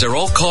diseases are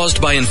all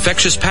caused by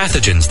infectious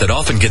pathogens that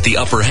often get the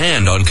upper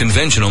hand on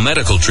conventional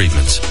medical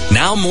treatments.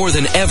 Now more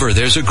than ever,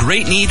 there's a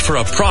great need for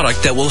a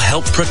product that will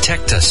help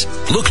protect us.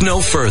 Look no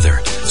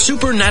further.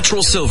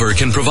 Supernatural Silver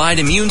can provide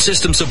immune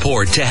system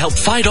support to help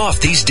fight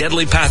off these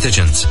deadly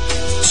pathogens.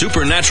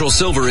 Supernatural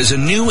Silver is a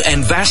new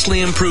and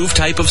vastly improved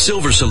type of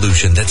silver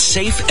solution that's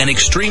safe and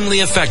extremely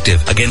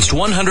effective against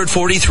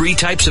 143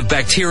 types of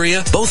bacteria,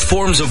 both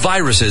forms of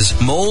viruses,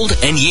 mold,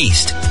 and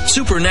yeast.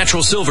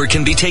 Supernatural Silver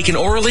can be taken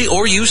orally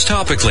or used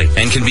topically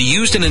and can be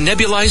used in a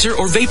nebulizer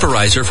or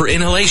vaporizer for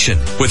inhalation.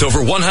 With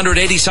over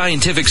 180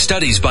 scientific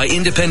studies by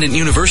independent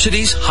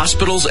universities,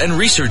 hospitals, and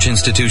research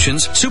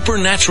institutions,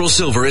 Supernatural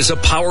Silver is a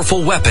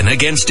powerful weapon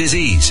against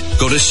disease.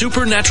 Go to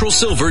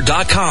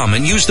supernaturalsilver.com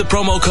and use the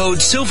promo code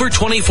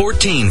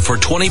SILVER2014 for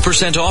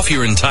 20% off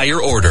your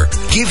entire order.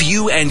 Give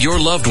you and your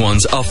loved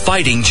ones a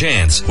fighting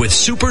chance with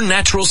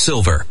Supernatural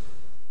Silver.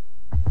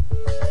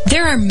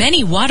 There are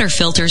many water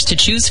filters to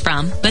choose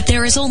from, but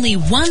there is only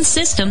one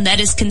system that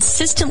is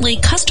consistently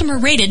customer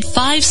rated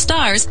 5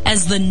 stars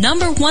as the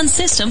 #1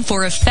 system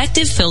for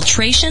effective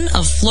filtration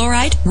of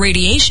fluoride,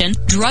 radiation,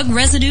 drug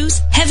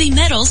residues, heavy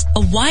metals, a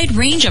wide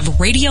range of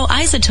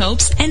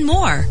radioisotopes, and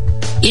more.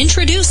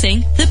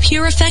 Introducing the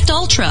Pure Effect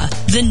Ultra,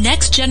 the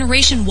next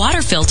generation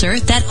water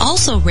filter that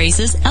also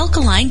raises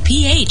alkaline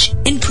pH,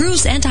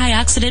 improves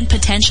antioxidant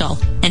potential,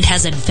 and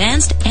has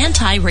advanced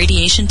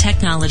anti-radiation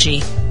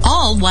technology,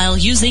 all while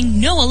using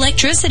no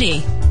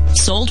electricity.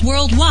 Sold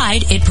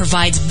worldwide, it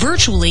provides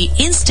virtually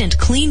instant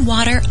clean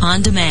water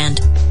on demand.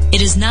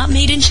 It is not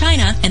made in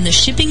China, and the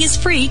shipping is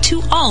free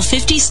to all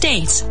 50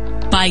 states.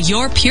 Buy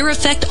your Pure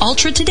Effect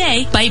Ultra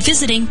today by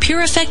visiting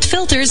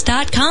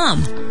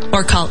PureEffectFilters.com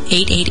or call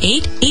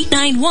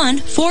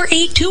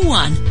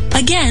 888-891-4821.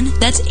 Again,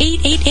 that's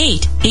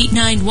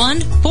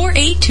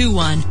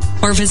 888-891-4821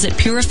 or visit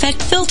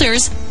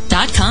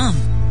PureEffectFilters.com.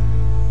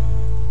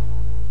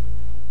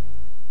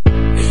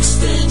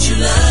 Extend your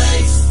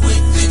life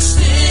with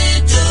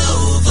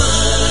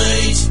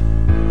Extendovite.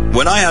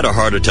 When I had a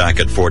heart attack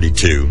at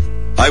 42,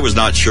 I was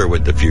not sure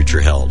what the future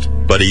held.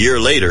 But a year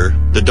later,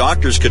 the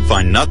doctors could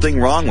find nothing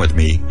wrong with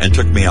me and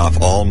took me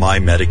off all my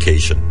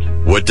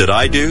medication. What did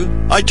I do?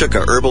 I took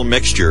a herbal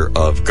mixture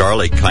of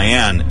garlic,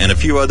 cayenne, and a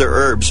few other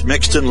herbs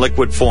mixed in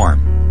liquid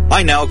form.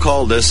 I now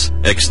call this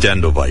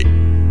Extendovite.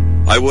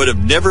 I would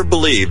have never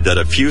believed that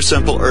a few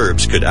simple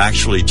herbs could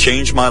actually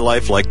change my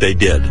life like they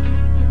did.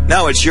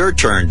 Now it's your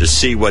turn to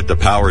see what the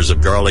powers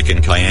of garlic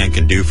and cayenne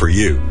can do for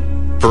you.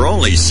 For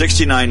only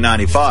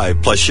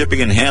 $69.95 plus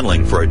shipping and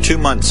handling for a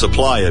 2-month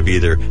supply of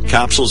either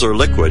capsules or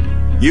liquid,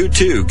 you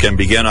too can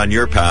begin on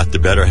your path to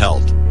better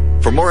health.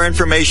 For more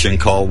information,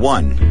 call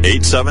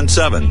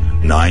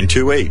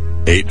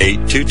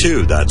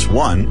 1-877-928-8822. That's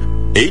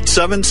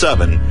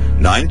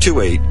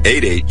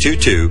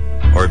 1-877-928-8822.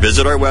 Or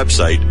visit our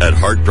website at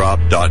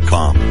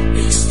heartdrop.com.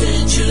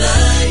 Extend your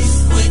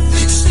life with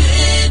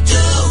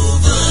Extendovite.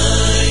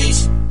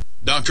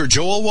 Dr.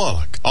 Joel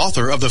Wallach,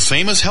 author of the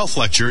famous health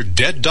lecture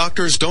Dead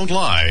Doctors Don't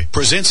Lie,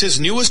 presents his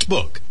newest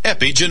book,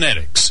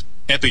 Epigenetics.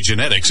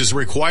 Epigenetics is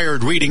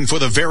required reading for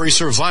the very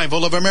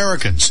survival of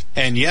Americans,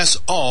 and yes,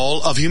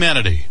 all of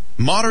humanity.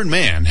 Modern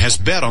man has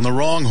bet on the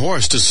wrong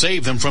horse to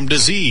save them from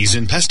disease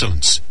and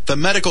pestilence. The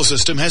medical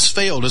system has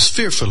failed us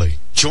fearfully.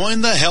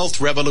 Join the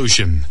health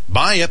revolution.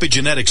 Buy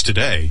Epigenetics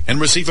today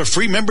and receive a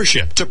free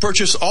membership to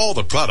purchase all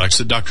the products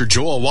that Dr.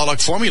 Joel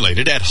Wallach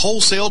formulated at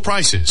wholesale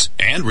prices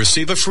and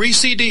receive a free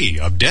CD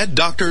of Dead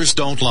Doctors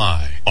Don't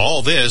Lie.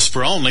 All this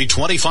for only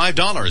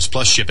 $25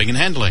 plus shipping and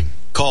handling.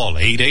 Call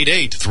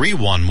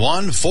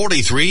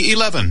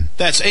 888-311-4311.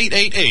 That's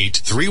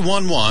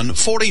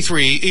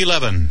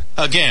 888-311-4311.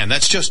 Again,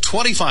 that's just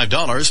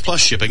 $25 plus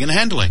shipping and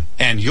handling.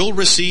 And you'll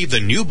receive the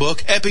new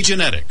book,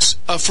 Epigenetics,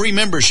 a free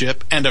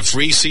membership, and a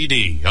free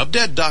CD of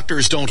Dead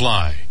Doctors Don't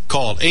Lie.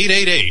 Call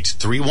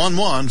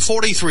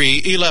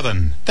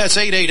 888-311-4311. That's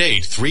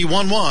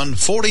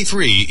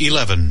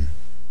 888-311-4311.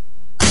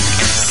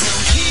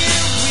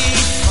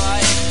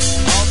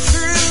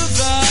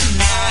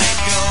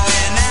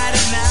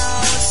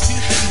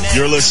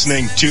 You're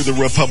listening to the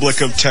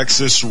Republic of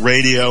Texas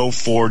Radio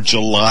for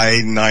July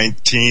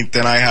 19th,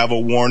 and I have a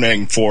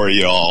warning for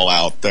you all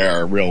out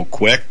there real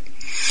quick.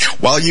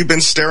 While you've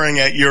been staring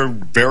at your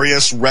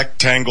various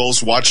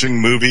rectangles, watching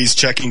movies,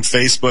 checking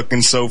Facebook,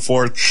 and so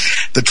forth,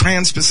 the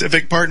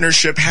Trans-Pacific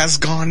Partnership has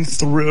gone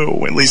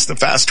through at least the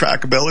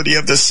fast-track ability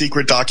of this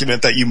secret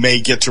document that you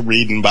may get to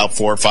read in about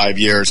 4 or 5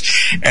 years,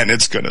 and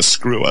it's going to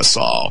screw us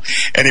all.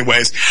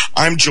 Anyways,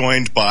 I'm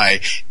joined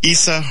by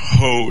Isa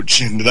Hodge.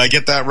 Did I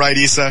get that right,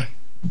 Isa?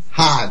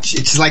 Hodge.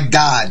 It's like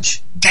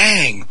Dodge.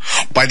 Dang.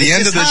 By the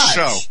end of this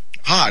show...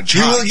 Hodge.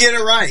 You will get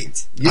it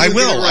right. I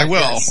will.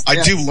 Yes.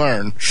 I do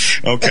learn.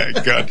 Okay,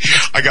 good.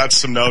 I got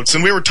some notes,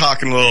 and we were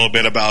talking a little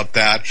bit about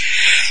that.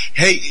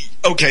 Hey,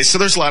 Okay, so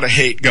there's a lot of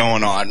hate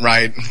going on,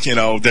 right? You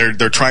know,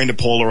 they're trying to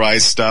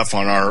polarize stuff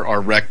on our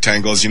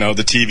rectangles. You know,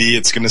 the TV,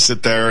 it's going to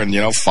sit there, and,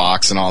 you know,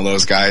 Fox and all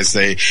those guys,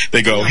 they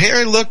go,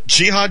 hey, look,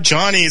 Jihad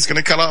Johnny is going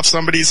to cut off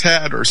somebody's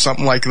head or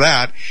something like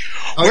that.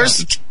 Where's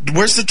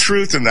the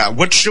truth in that?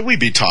 What should we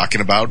be talking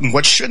about, and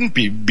what shouldn't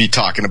be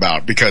talking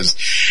about? Because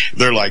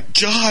they're like,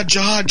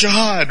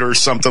 jihad, or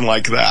something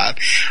like that.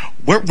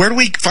 Where do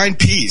we find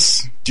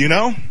peace? Do you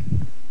know?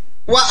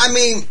 Well, I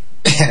mean,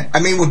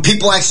 when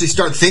people actually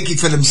start thinking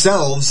for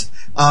themselves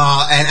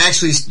and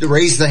actually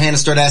raise their hand and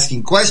start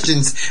asking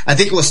questions, I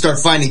think we'll start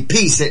finding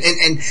peace.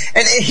 And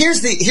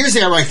here's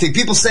the ironic thing.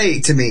 People say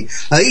to me,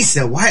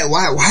 Lisa,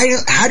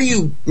 how do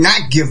you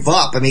not give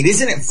up? I mean,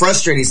 isn't it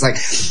frustrating? It's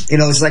like, you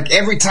know, it's like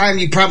every time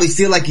you probably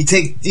feel like you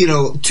take,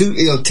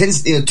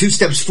 two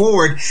steps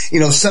forward, you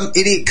know, some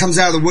idiot comes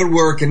out of the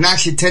woodwork and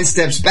knocks you 10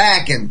 steps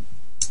back, and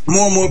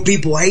more and more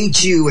people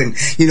hate you, and,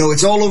 you know,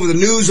 it's all over the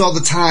news all the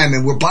time,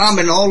 and we're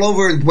bombing all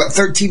over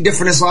 13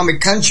 different Islamic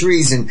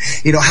countries, and,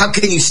 you know, how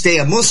can you stay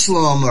a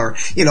Muslim, or,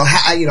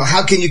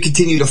 how can you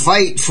continue to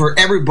fight for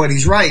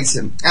everybody's rights?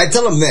 And I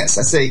tell them this,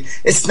 I say,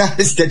 it's not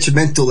as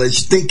detrimental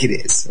as you think it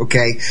is,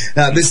 okay?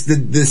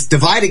 This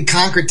divide and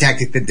conquer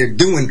tactic that they're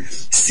doing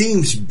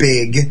seems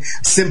big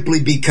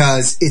simply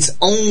because it's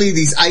only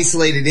these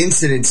isolated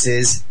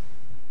incidences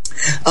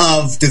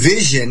of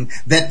division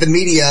that the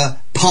media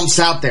pumps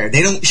out there.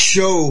 They don't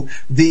show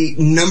the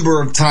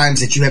number of times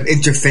that you have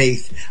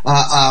interfaith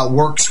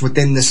works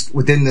within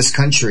this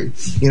country.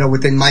 You know,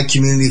 within my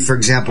community, for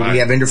example, we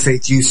have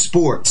interfaith youth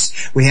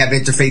sports. We have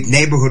interfaith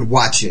neighborhood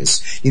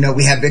watches. You know,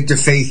 we have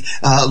interfaith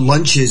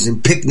lunches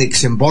and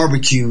picnics and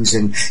barbecues,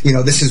 and, you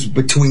know, this is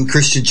between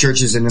Christian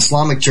churches and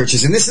Islamic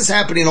churches, and this is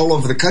happening all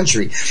over the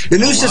country. The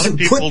news doesn't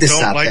put this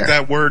out there. People don't like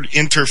that word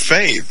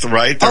interfaith,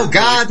 right? Oh,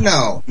 God,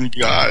 no.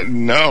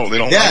 No, they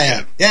don't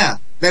like it. Yeah.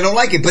 They don't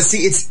like it. But see,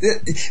 it's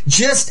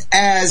just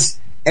as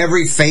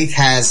every faith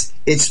has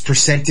its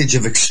percentage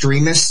of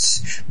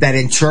extremists that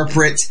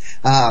interpret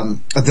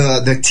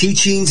the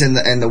teachings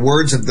and the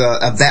words of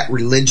that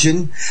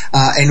religion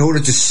in order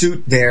to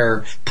suit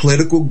their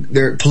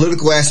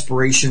political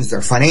aspirations,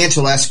 their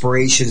financial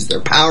aspirations,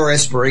 their power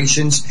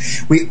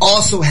aspirations. We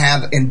also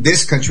have in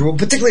this country, well,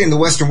 particularly in the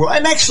Western world,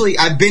 and actually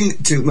I've been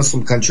to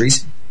Muslim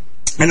countries,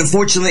 and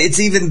unfortunately, it's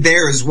even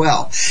there as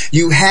well.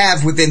 You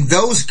have within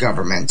those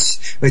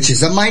governments, which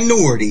is a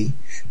minority,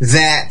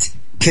 that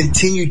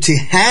continue to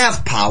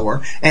have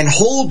power and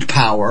hold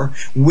power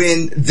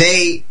when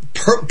they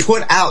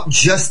put out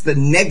just the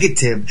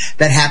negative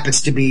that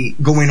happens to be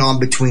going on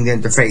between the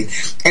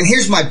interfaith. And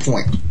here's my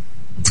point.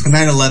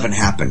 9/11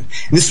 happened.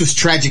 And this was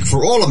tragic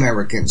for all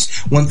Americans.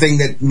 One thing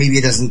that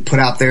media doesn't put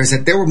out there is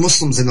that there were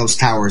Muslims in those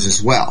towers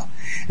as well.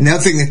 And the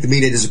other thing that the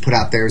media doesn't put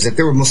out there is that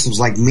there were Muslims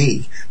like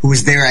me who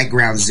was there at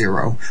ground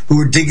zero, who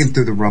were digging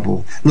through the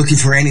rubble, looking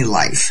for any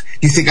life.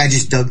 You think I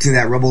just dug through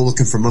that rubble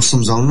looking for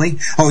Muslims only?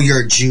 Oh,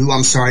 you're a Jew?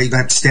 I'm sorry, you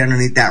have to stand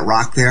underneath that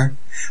rock there.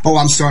 Oh,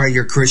 I'm sorry,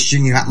 you're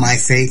Christian, you're not my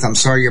faith. I'm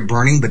sorry you're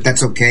burning, but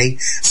that's okay.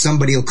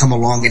 Somebody will come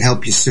along and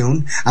help you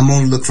soon. I'm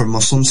only looking for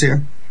Muslims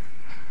here.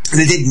 And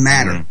it didn't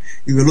matter.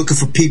 You were looking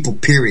for people,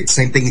 period.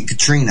 Same thing in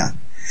Katrina.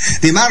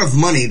 The amount of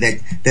money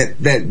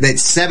that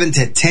 7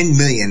 to 10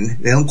 million,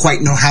 they don't quite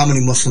know how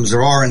many Muslims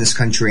there are in this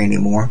country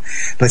anymore,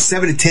 but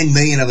 7 to 10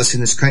 million of us in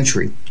this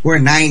country, we're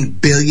a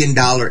 $9 billion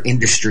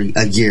industry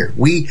a year.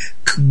 We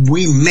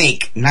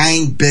make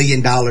 $9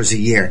 billion a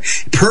year.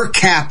 Per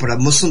capita,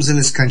 Muslims in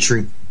this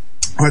country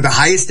are the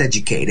highest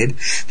educated,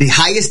 the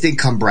highest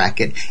income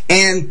bracket,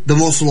 and the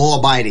most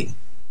law-abiding.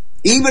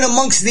 Even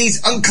amongst these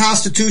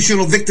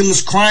unconstitutional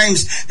victimless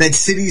crimes that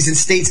cities and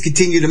states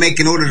continue to make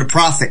in order to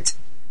profit.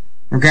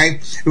 Okay?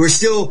 We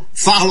still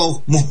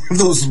follow more of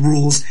those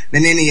rules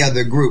than any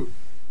other group.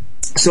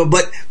 So,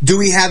 but do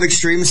we have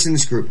extremists in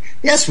this group?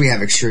 Yes, we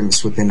have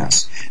extremists within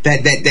us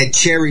that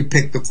cherry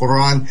pick the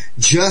Quran,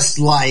 just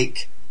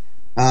like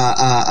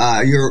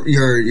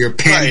your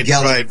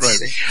Pan-Gallic. Right.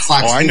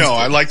 Oh, I know.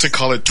 I like to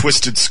call it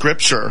twisted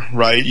scripture,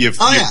 right? You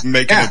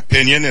make an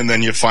opinion, and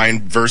then you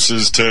find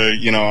verses to,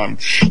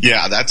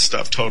 that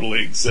stuff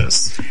totally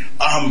exists.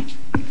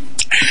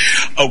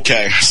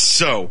 Okay,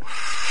 so,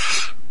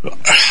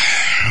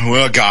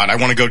 well, God, I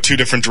want to go two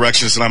different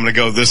directions, and I'm going to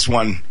go this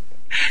one.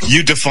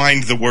 You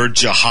defined the word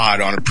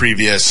jihad on a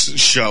previous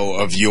show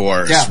of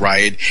yours,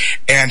 right?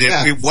 And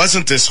it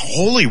wasn't this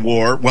holy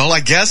war. Well, I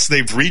guess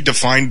they've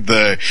redefined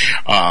the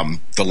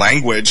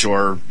language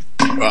or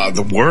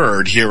the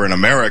word here in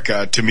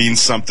America to mean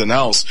something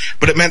else,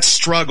 but it meant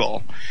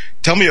struggle.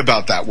 Tell me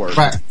about that word.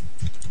 Right.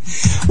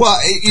 Well,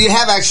 you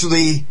have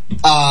actually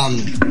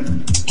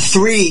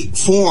 3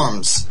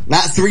 forms,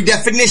 not 3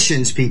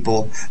 definitions,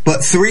 people,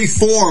 but 3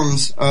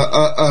 forms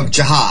of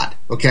jihad,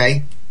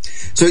 okay?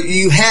 So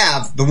you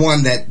have the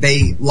one that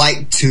they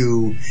like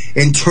to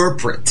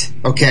interpret,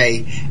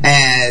 okay,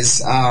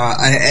 as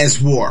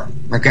war,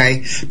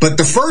 okay? But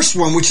the first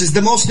one, which is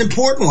the most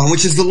important one,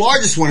 which is the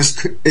largest one,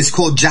 is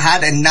called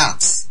jihad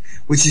an-nafs,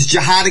 which is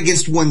jihad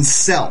against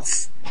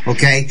oneself,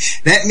 okay?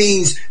 That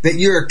means that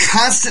you're a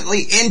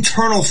constantly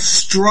internal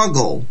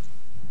struggle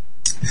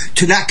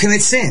to not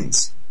commit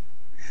sins,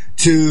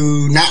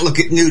 to not look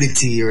at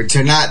nudity, or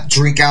to not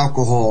drink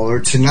alcohol, or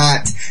to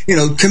not,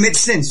 commit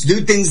sins,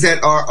 do things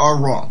that are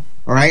wrong.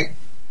 All right.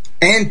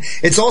 And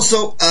it's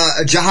also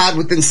a jihad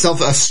within self,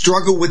 a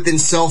struggle within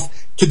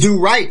self to do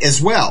right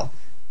as well.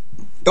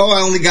 Oh,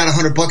 I only got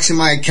 $100 in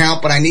my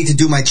account, but I need to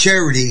do my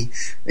charity.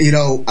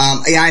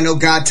 I know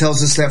God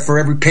tells us that for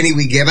every penny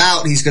we give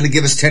out, He's going to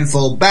give us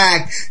tenfold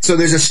back. So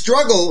there's a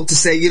struggle to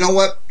say, you know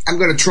what? I'm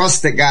going to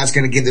trust that God's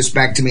going to give this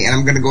back to me, and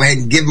I'm going to go ahead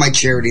and give my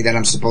charity that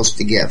I'm supposed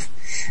to give.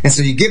 And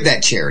so you give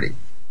that charity.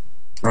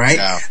 All right.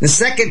 Yeah. The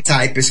second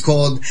type is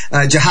called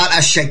jihad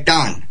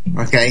ash-shaytan,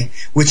 okay,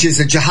 which is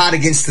a jihad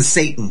against the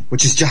Satan,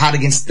 which is jihad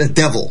against the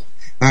devil.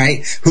 All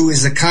right, who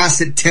is a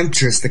constant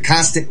temptress, the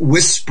constant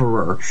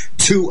whisperer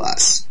to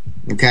us.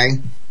 Okay.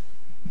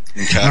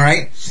 All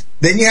right.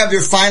 Then you have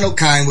your final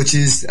kind, which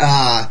is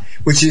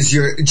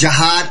your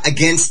jihad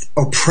against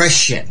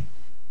oppression.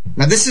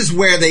 Now, this is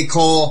where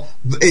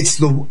it's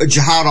the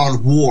jihad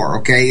on war.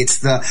 Okay, it's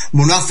the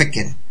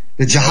munafiqin,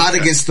 the jihad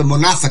against the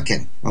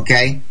munafiqin.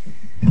 Okay.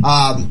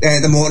 And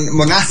the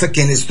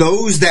munafiqin is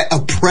those that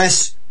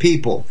oppress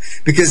people,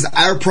 because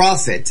our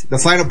prophet, the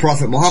final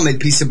prophet Muhammad,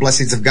 peace and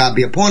blessings of God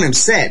be upon him,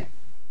 said,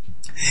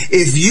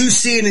 if you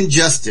see an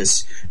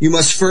injustice, you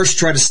must first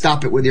try to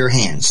stop it with your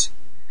hands.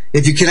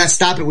 If you cannot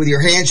stop it with your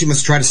hands, you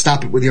must try to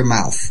stop it with your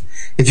mouth.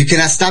 If you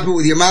cannot stop it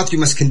with your mouth, you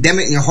must condemn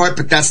it in your heart,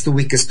 but that's the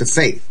weakest of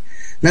faith.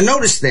 Now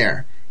notice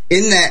there,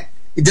 in that,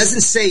 it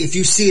doesn't say if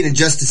you see an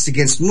injustice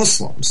against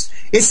Muslims.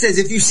 It says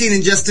if you see an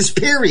injustice,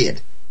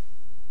 period.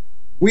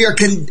 We are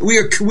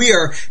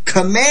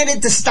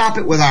commanded to stop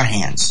it with our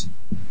hands.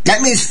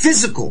 That means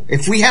physical.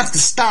 If we have to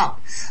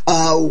stop,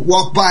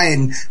 walk by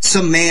and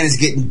some man is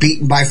getting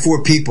beaten by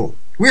 4 people,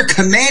 we're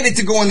commanded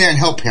to go in there and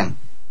help him.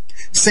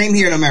 Same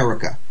here in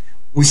America.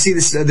 We see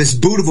this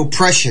boot of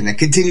oppression that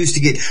continues to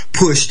get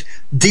pushed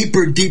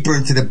deeper and deeper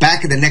into the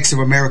back of the necks of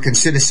American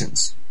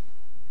citizens.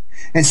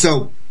 And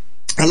so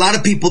a lot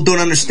of people don't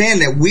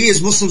understand that we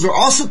as Muslims are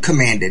also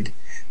commanded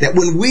that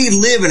when we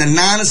live in a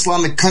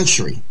non-Islamic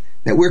country,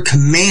 that we're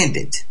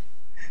commanded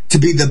to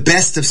be the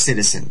best of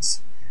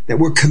citizens, that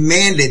we're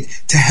commanded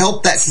to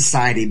help that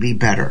society be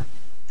better,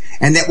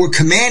 and that we're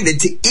commanded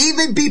to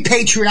even be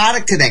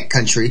patriotic to that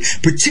country,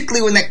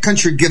 particularly when that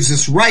country gives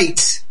us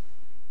rights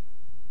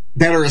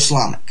that are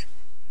Islamic,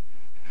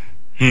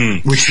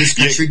 which this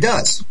country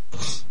does.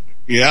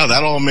 Yeah,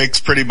 that all makes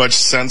pretty much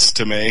sense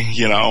to me.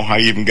 I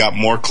even got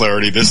more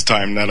clarity this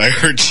time that I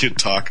heard you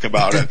talk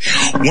about it.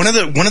 One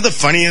of the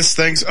funniest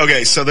things.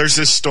 Okay, so there's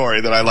this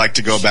story that I like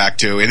to go back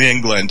to in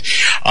England.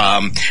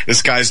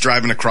 This guy's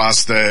driving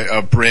across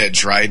the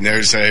bridge, right? And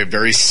there's a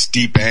very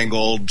steep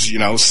angled,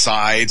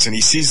 sides, and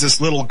he sees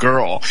this little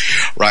girl,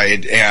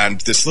 right?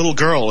 And this little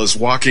girl is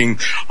walking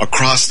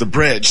across the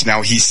bridge.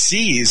 Now he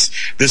sees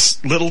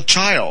this little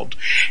child,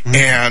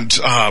 and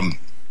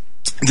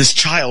this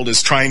child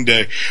is trying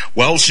to,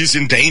 she's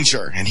in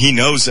danger, and he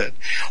knows it.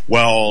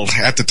 Well,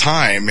 at the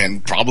time,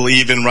 and probably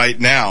even right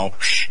now,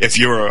 if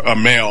you're a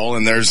male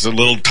and there's a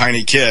little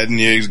tiny kid and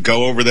you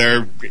go over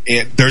there,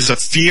 there's a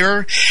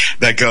fear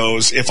that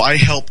goes, if I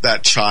help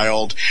that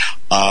child,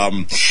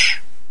 I'm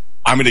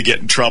going to get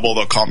in trouble.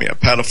 They'll call me a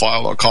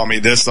pedophile. They'll call me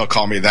this. They'll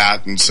call me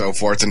that, and so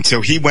forth. And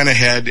so he went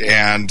ahead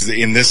and,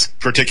 in this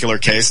particular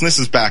case, and this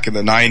is back in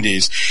the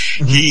 90s,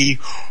 he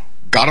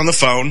got on the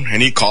phone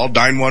and he called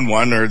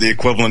 911, or the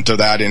equivalent of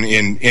that in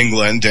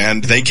England,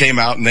 and they came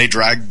out and they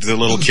dragged the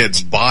little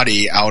kid's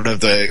body out of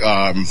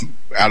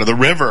the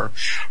river,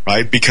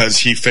 right? Because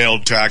he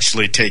failed to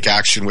actually take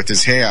action with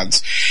his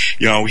hands.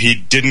 He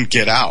didn't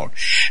get out.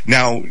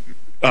 Now,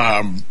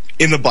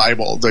 in the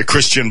Bible, the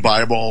Christian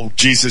Bible,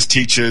 Jesus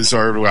teaches,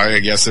 or I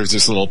guess there's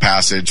this little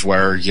passage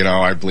where,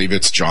 I believe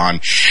it's John.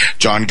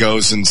 John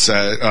goes and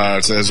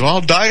says, well,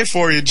 I'll die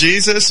for you,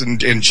 Jesus. And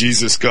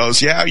Jesus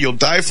goes, yeah, you'll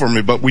die for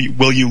me, but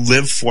will you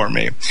live for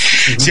me?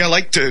 Mm-hmm. See, I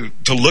like to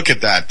look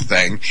at that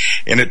thing,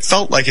 and it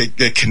felt like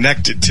it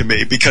connected to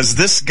me, because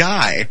this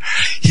guy,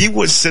 he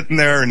was sitting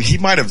there and he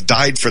might have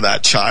died for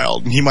that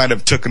child, and he might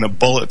have taken a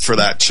bullet for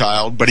that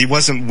child, but he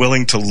wasn't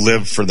willing to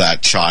live for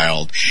that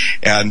child.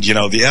 And,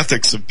 the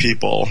ethics of people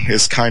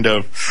is kind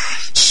of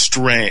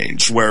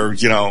strange, where,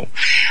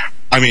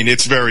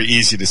 it's very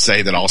easy to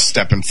say that I'll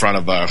step in front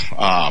of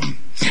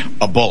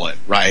a bullet,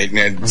 right?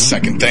 And the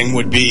second thing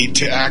would be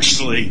to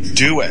actually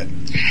do it.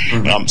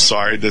 I'm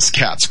sorry, this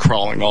cat's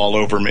crawling all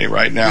over me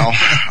right now.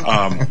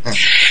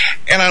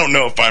 And I don't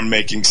know if I'm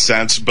making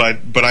sense, but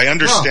I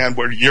understand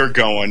where you're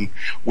going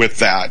with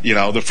that.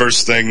 The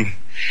first thing,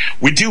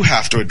 we do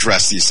have to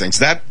address these things.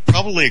 That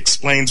probably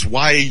explains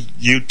why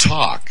you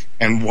talk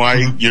and why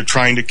you're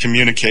trying to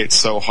communicate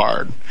so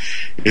hard,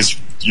 is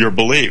your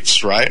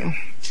beliefs, right?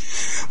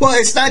 Well,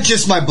 it's not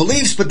just my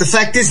beliefs, but the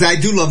fact is that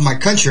I do love my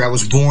country. I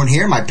was born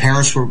here. My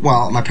parents weren't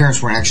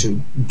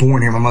actually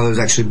born here. My mother was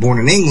actually born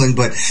in England,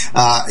 but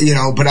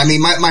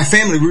my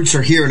family roots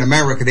are here in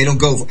America. They don't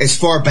go as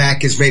far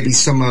back as maybe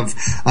some of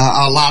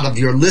a lot of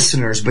your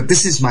listeners, but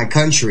this is my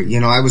country.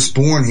 I was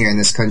born here in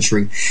this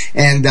country,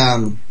 and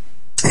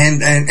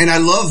And I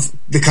love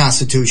the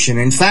Constitution.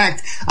 In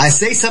fact, I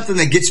say something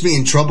that gets me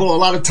in trouble a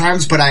lot of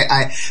times, but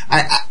I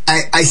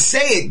say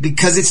it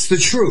because it's the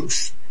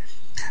truth.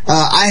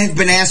 I have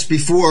been asked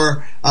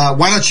before,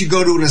 why don't you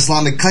go to an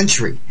Islamic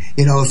country?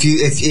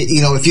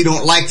 If you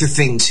don't like the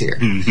things here.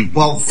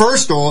 Well,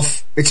 first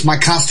off, it's my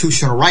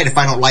constitutional right if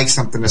I don't like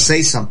something to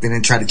say something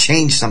and try to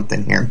change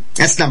something here.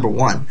 That's number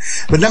one.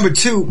 But number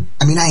two,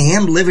 I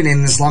am living in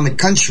an Islamic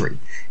country.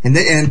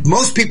 And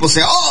most people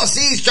say, oh,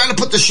 see, he's trying to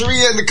put the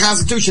Sharia in the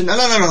Constitution. No.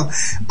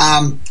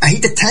 I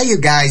hate to tell you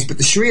guys, but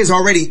the Sharia is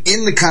already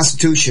in the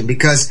Constitution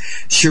because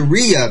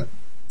Sharia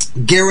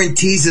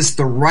guarantees us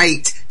the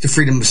right to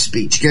freedom of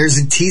speech,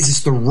 guarantees us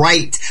the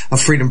right of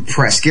freedom of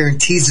press,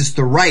 guarantees us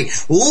the right.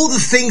 All the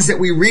things that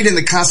we read in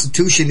the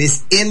Constitution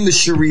is in the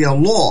Sharia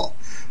law.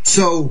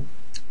 So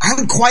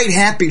I'm quite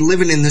happy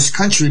living in this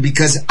country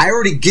because I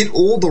already get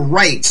all the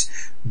rights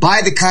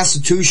by the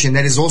Constitution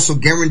that is also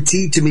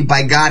guaranteed to me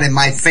by God and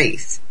my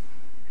faith.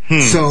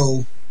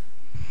 So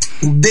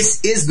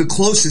this is the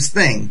closest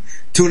thing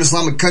to an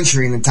Islamic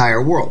country in the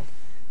entire world.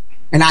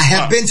 And I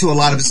have been to a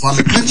lot of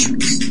Islamic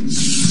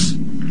countries.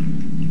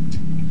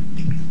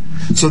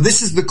 So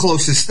this is the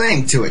closest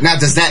thing to it. Now,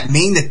 does that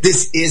mean that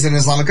this is an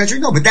Islamic country?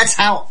 No, but that's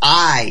how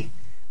I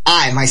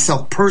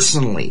myself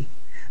personally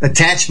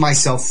attach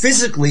myself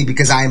physically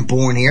because I am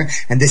born here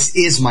and this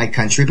is my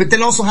country, but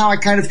then also how I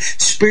kind of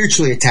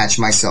spiritually attach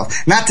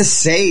myself. Not to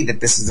say that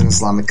this is an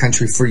Islamic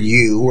country for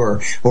you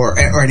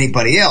or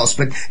anybody else,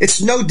 but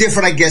it's no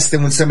different, I guess,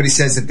 than when somebody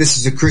says that this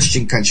is a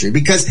Christian country,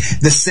 because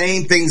the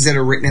same things that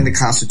are written in the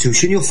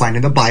Constitution you'll find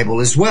in the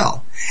Bible as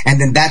well.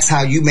 And then that's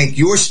how you make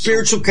your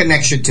spiritual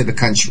connection to the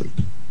country.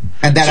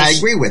 And that I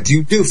agree with.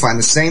 You do find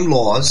the same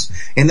laws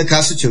in the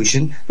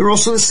Constitution. They're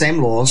also the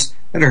same laws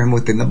that are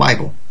within the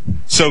Bible.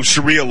 So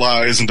Sharia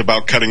law isn't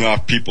about cutting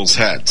off people's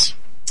heads?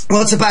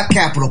 Well, it's about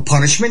capital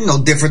punishment,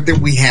 no different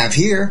than we have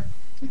here.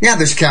 Yeah,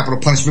 there's capital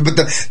punishment, but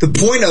the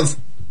point of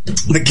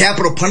the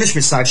capital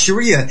punishment side,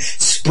 Sharia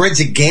spreads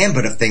a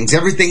gambit of things.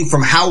 Everything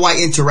from how I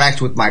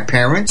interact with my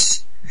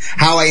parents,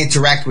 how I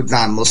interact with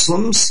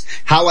non-Muslims,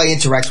 how I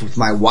interact with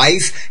my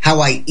wife,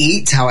 how I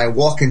eat, how I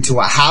walk into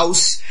a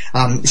house.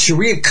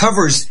 Sharia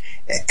covers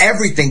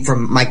everything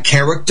from my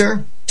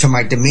character to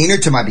my demeanor,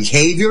 to my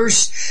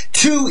behaviors,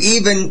 to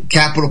even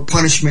capital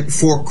punishment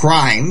for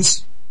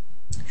crimes.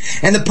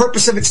 And the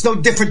purpose of it's no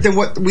different than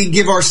what we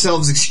give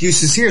ourselves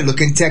excuses here. Look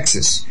in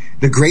Texas,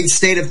 the great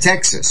state of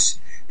Texas,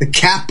 the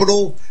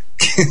capital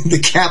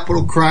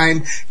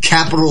crime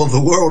capital of the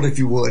world, if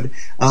you would,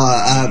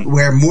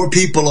 where more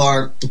people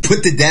are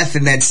put to death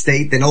in that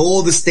state than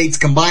all the states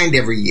combined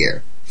every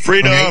year.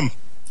 Freedom. Okay?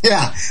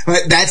 Yeah,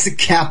 that's a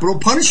capital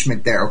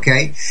punishment there,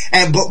 okay?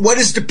 But what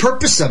is the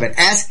purpose of it?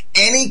 Ask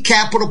any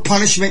capital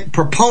punishment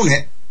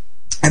proponent,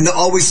 and they'll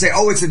always say,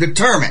 oh, it's a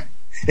deterrent.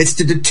 It's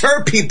to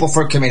deter people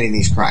from committing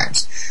these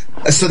crimes.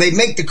 So they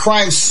make the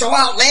crime so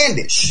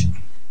outlandish.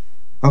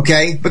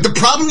 Okay? But the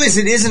problem is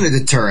it isn't a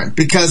deterrent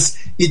because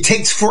it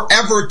takes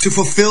forever to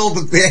fulfill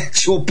the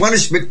actual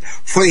punishment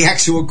for the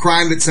actual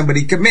crime that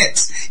somebody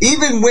commits.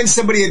 Even when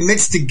somebody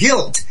admits to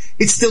guilt,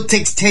 it still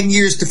takes 10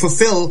 years to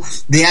fulfill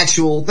the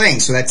actual thing.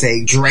 So that's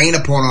a drain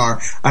upon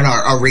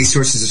our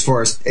resources as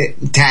far as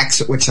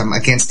tax, which I'm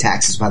against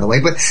taxes, by the way,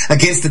 but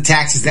against the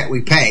taxes that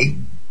we pay.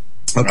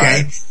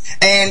 Okay?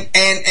 Right.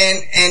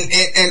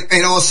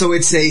 And also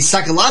it's a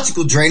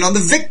psychological drain on the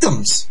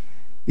victims.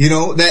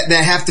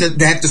 That have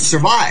to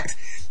survive.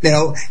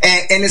 And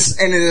in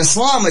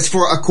Islam, it's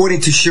for,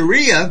 according to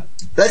Sharia,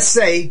 let's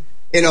say,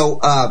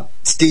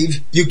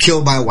 Steve, you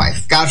killed my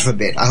wife. God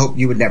forbid. I hope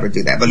you would never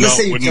do that. But let's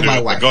say you killed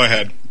my wife. Go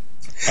ahead.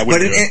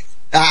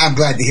 I'm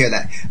glad to hear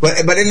that.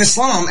 But in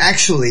Islam,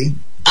 actually,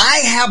 I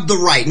have the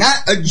right,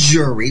 not a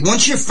jury.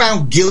 Once you're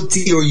found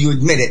guilty or you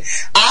admit it,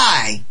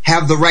 I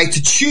have the right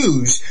to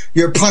choose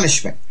your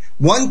punishment.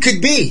 One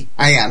could be,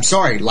 an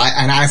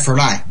eye for an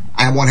eye.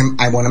 I want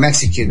him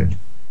executed.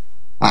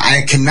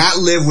 I cannot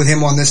live with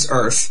him on this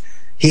earth.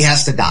 He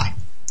has to die.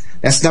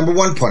 That's number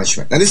one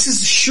punishment. Now, this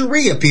is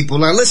Sharia, people.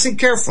 Now, listen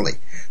carefully.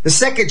 The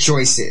second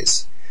choice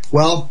is,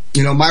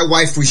 my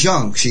wife was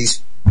young.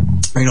 She's,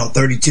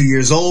 32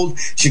 years old.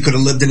 She could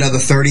have lived another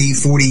 30,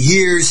 40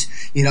 years.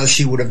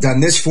 She would have done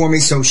this for me.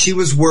 So she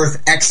was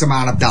worth X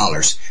amount of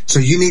dollars. So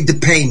you need to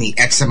pay me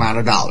X amount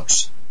of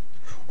dollars.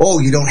 Oh,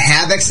 you don't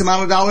have X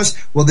amount of dollars?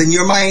 Well, then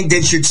you're my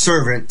indentured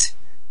servant,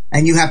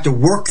 and you have to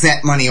work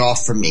that money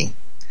off for me.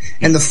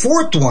 And the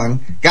fourth one,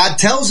 God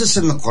tells us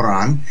in the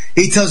Quran,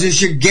 He tells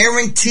us your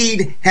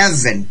guaranteed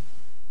heaven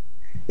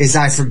is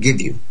I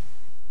forgive you.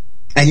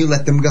 And you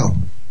let them go.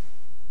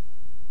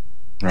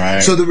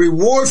 Right. So the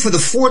reward for the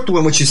fourth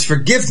one, which is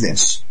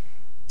forgiveness,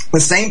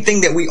 the same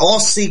thing that we all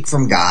seek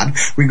from God,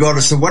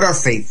 regardless of what our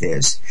faith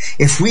is,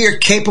 if we are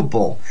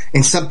capable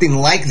in something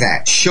like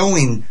that,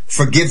 showing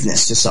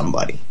forgiveness to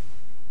somebody,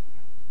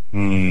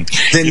 then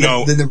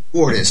the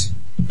reward is.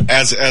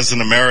 As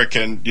an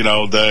American,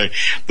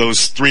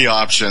 those three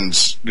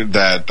options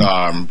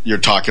that you're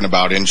talking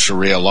about in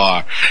Sharia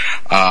law,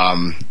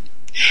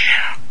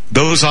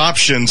 those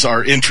options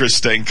are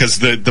interesting because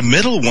the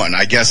middle one,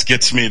 I guess,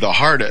 gets me the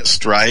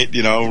hardest, right?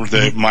 You know,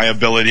 my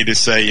ability to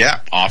say,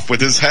 yeah, off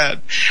with his head,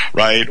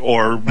 right?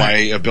 Or my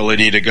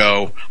ability to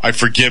go, I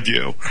forgive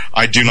you.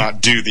 I do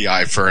not do the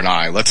eye for an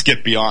eye. Let's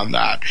get beyond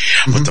that.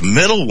 But the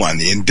middle one,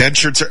 the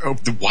indentured,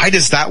 why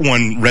does that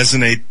one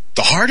resonate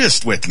the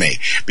hardest with me?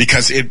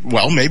 Because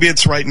maybe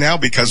it's right now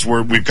because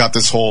we've got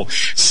this whole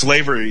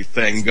slavery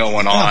thing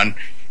going on.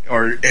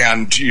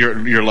 And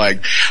you're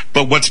like,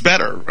 but what's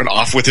better? An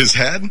off with his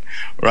head,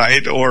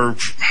 right? Or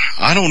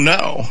I don't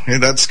know.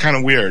 That's kind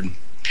of weird.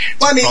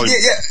 Well, I mean,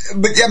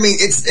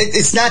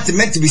 it's not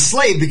meant to be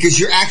slave because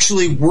you're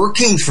actually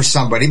working for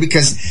somebody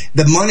because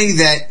the money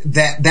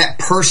that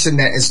person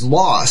that is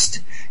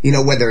lost, you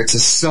know, whether it's a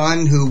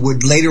son who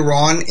would later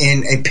on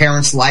in a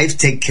parent's life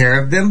take care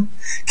of them,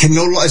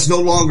 is no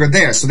longer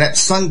there. So that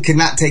son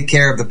cannot take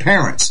care of the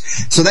parents.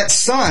 So that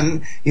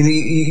son,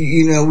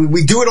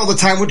 we do it all the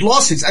time with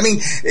lawsuits. I mean,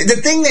 the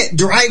thing that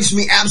drives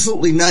me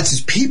absolutely nuts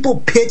is people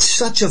pitch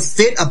such a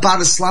fit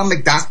about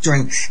Islamic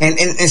doctrine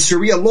and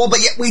Sharia law, but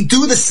yet we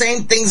do the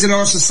same things in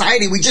our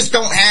society. We just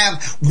don't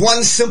have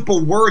one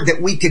simple word that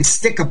we can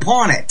stick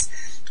upon it.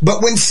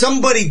 But when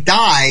somebody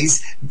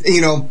dies,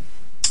 you know,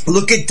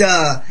 look at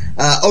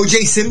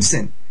O.J.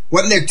 Simpson.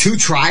 Wasn't there 2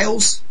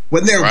 trials?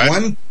 Wasn't there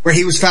one where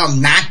he was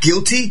found not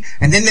guilty,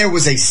 and then there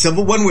was a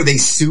civil one where they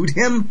sued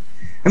him?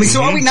 I mean,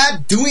 so are we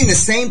not doing the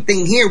same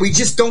thing here? We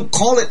just don't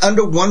call it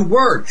under one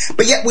word.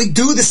 But yet we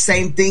do the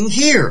same thing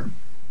here.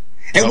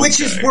 And which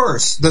is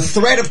worse? The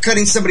threat of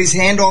cutting somebody's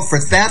hand off for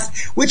theft,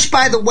 which,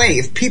 by the way,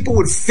 if people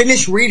would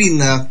finish reading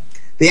the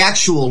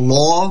actual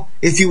law,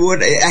 if you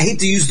would, I hate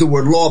to use the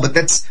word law, but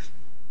that's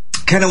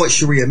kind of what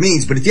Sharia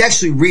means. But if you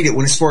actually read it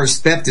as far as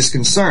theft is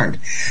concerned,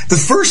 the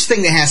first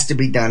thing that has to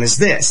be done is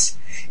this.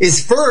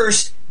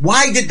 First,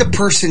 why did the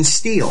person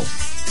steal?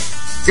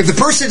 If the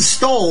person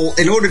stole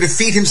in order to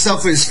feed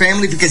himself and his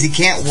family because he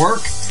can't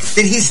work,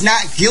 then he's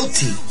not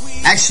guilty.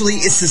 Actually,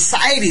 it's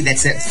society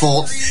that's at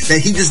fault that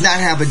he does not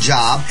have a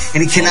job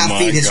and he cannot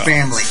feed his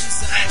family.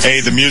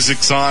 Hey, the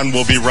music's on.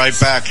 We'll be right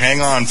back.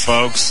 Hang on,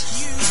 folks.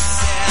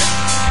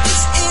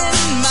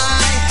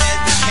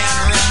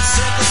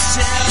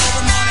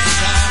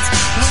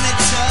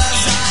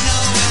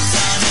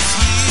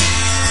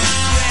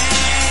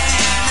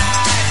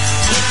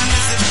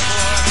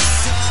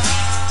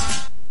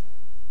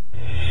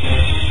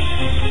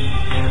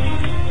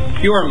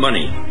 Your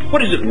money.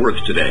 What is it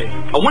worth today?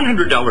 A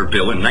 $100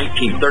 bill in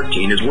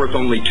 1913 is worth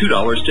only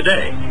 $2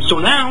 today. So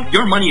now,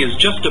 your money is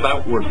just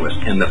about worthless,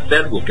 and the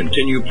Fed will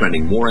continue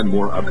printing more and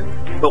more of it.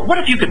 But what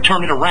if you could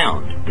turn it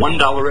around,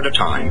 $1 at a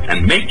time,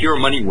 and make your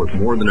money worth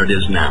more than it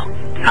is now?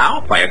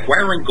 How? By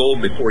acquiring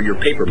gold before your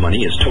paper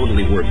money is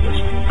totally worthless.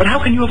 But how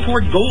can you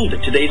afford gold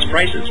at today's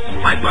prices?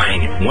 By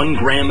buying it 1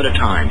 gram at a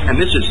time. And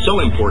this is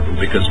so important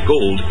because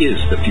gold is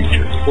the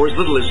future. For as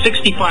little as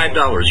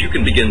 $65, you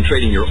can begin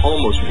trading your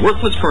almost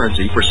worthless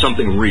currency for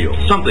something real,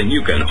 something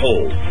you can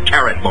hold.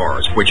 Carrot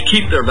bars, which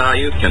keep their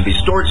value, can be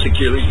stored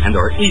securely, and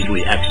are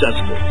easily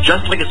accessible,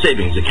 just like a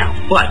savings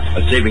account, but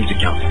a savings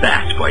account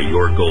backed by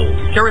your gold.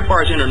 Carrot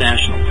Bars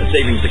International, a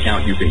savings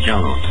account you can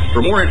count on.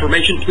 For more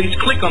information, please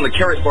click on the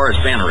Carrot Bars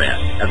banner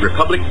ad at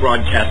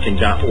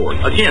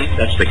republicbroadcasting.org. Again,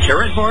 that's the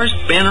Carrot Bars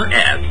banner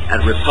ad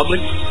at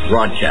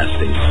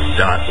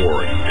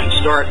republicbroadcasting.org. And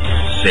start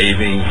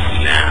saving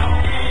now.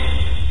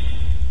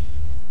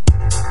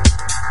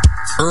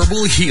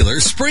 Herbal Healer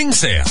Spring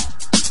Sale.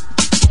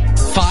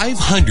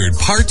 500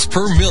 parts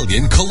per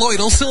million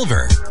colloidal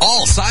silver,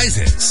 all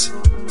sizes.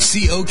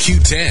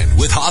 COQ10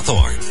 with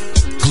hawthorn,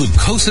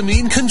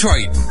 glucosamine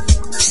chondroitin,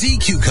 sea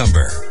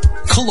cucumber,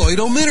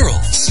 colloidal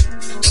minerals,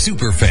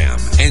 superfam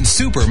and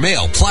super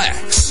male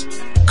plaques,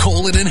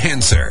 colon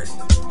enhancer,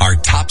 our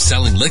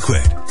top-selling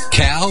liquid,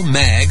 Cal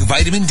Mag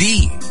Vitamin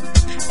D,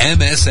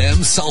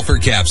 MSM sulfur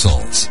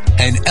capsules,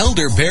 and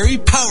elderberry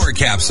power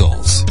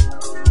capsules.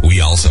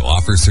 We also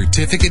offer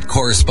certificate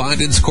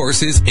correspondence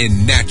courses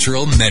in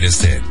natural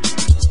medicine.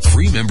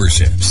 Free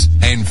memberships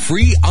and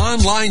free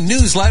online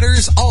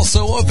newsletters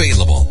also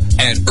available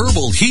at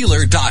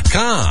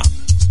herbalhealer.com.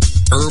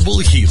 Herbal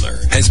Healer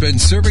has been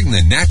serving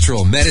the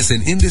natural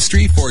medicine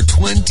industry for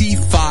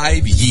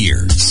 25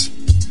 years.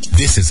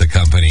 This is a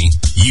company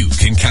you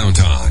can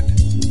count on.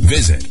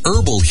 Visit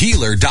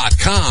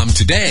herbalhealer.com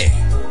today.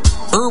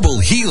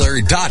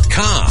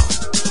 herbalhealer.com.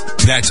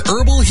 That's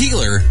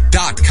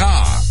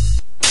herbalhealer.com.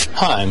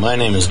 Hi, my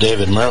name is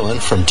David Merlin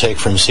from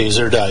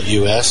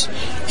takefromcaesar.us.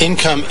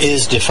 Income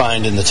is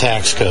defined in the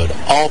tax code.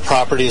 All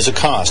property is a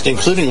cost,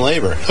 including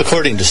labor,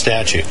 according to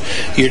statute.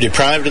 You're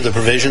deprived of the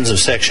provisions of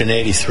Section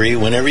 83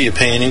 whenever you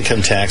pay an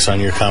income tax on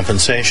your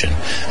compensation.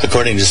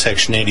 According to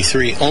Section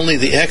 83, only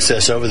the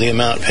excess over the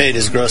amount paid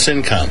is gross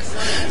income.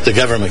 The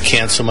government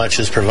can't so much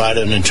as provide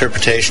an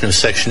interpretation of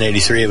Section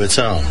 83 of its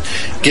own.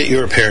 Get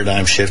your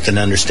paradigm shift and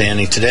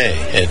understanding today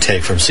at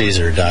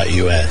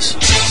takefromcaesar.us.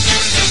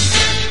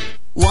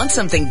 Want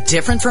something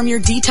different from your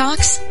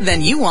detox?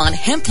 Then you want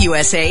Hemp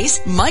USA's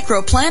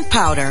microplant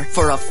powder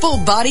for a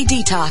full body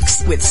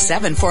detox. With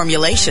 7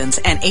 formulations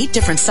and 8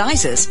 different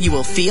sizes, you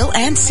will feel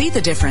and see the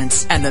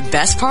difference. And the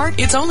best part?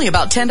 It's only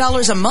about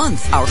 $10 a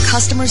month. Our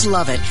customers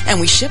love it, and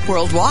we ship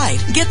worldwide.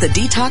 Get the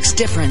detox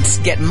difference.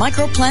 Get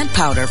microplant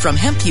powder from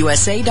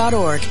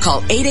hempusa.org.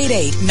 Call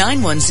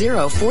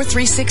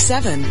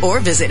 888-910-4367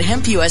 or visit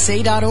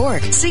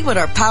hempusa.org. See what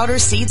our powder,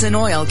 seeds, and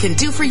oil can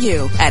do for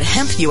you at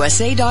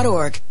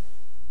hempusa.org.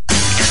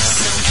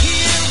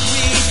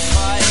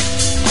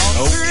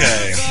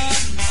 Okay.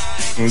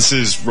 This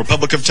is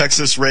Republic of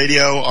Texas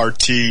Radio,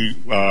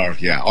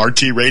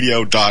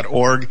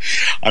 rtradio.org.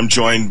 I'm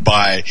joined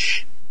by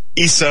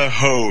Issa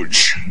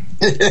Hodge.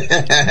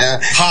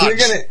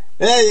 Hodge.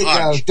 There you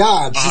go,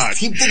 Dodge. Just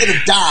keep thinking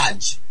of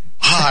Dodge.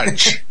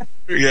 Hodge.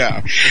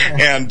 Yeah.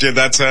 And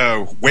that's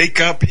a Wake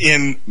Up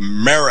in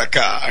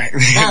Merica.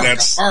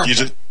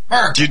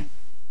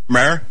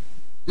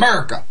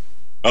 Merica.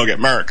 Okay,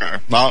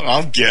 Merica.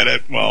 I'll get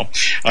it. Well,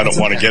 I don't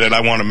want to get it. I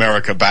want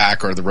America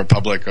back, or the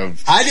Republic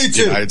of the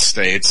United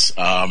States.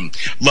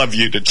 Love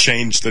you to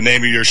change the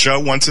name of your show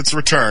once it's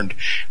returned.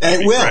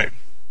 It will. Great.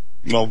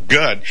 Well,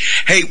 good.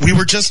 Hey, we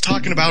were just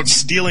talking about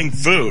stealing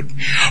food,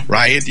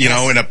 right? You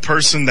know, and a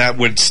person that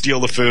would steal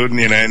the food,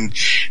 and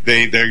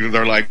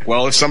they're like,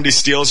 well, if somebody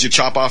steals, you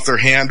chop off their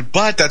hand,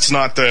 but that's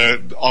not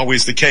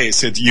always the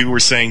case. You were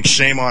saying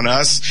shame on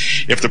us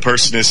if the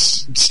person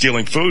is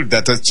stealing food.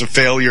 That's a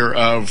failure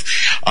of,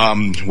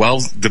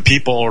 the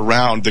people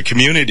around the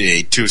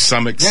community to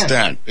some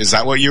extent. Yeah. Is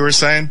that what you were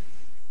saying?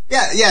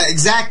 Yeah,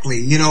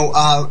 exactly. In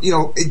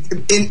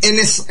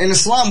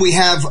Islam we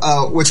have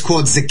what's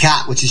called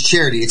zakat, which is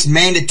charity. It's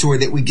mandatory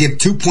that we give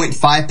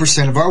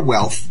 2.5% of our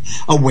wealth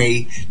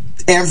away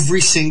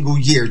every single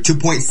year.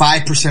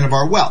 2.5% of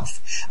our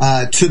wealth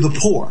to the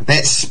poor.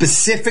 That's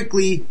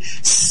specifically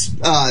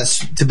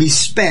to be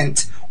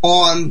spent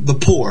on the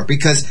poor,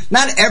 because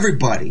not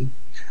everybody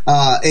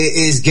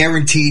is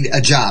guaranteed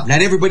a job.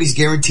 Not everybody's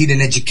guaranteed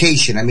an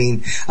education. I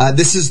mean,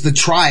 this is the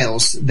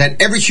trials that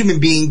every human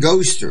being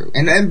goes through.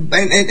 And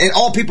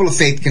all people of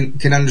faith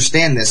can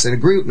understand this and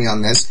agree with me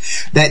on this,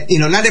 that,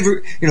 not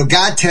every,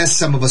 God tests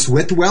some of us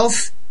with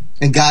wealth,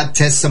 and God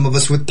tests some of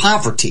us with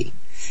poverty.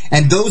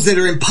 And those that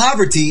are in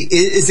poverty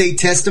is a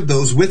test of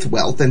those with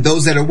wealth, and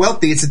those that are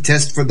wealthy, it's a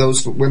test for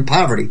those who are in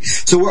poverty.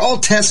 So we're all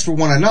tests for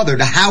one another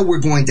to how we're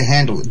going to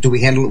handle it. Do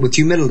we handle it with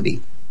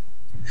humility?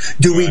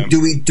 Do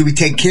we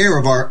take care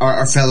of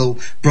our fellow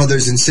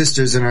brothers and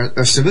sisters and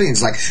our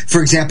civilians? Like,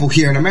 for example,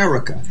 here in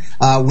America,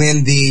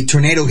 when the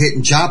tornado hit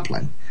in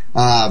Joplin,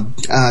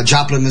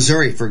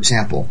 Missouri, for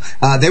example,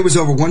 there was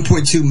over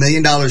 $1.2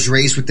 million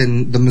raised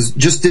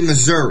just in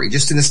Missouri,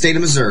 just in the state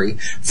of Missouri,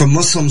 from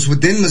Muslims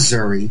within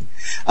Missouri,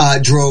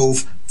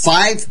 drove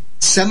 5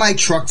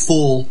 semi-truck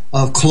full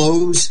of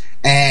clothes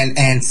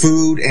and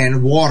food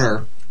and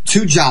water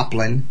to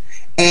Joplin.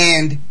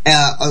 And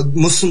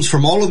Muslims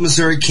from all of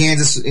Missouri,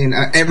 Kansas, and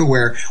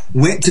everywhere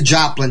went to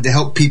Joplin to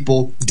help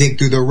people dig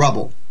through their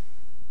rubble.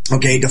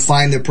 Okay, to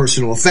find their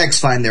personal effects,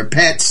 find their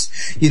pets,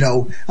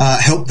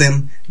 help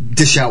them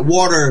dish out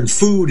water and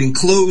food and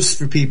clothes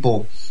for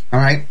people. All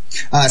right.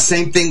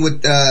 Same thing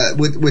with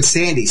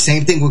Sandy.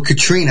 Same thing with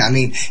Katrina. I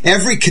mean,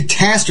 every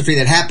catastrophe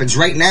that happens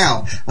right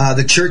now,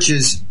 the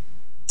churches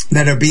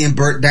that are being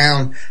burnt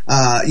down,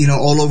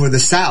 all over the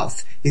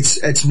South.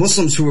 It's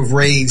Muslims who have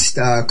raised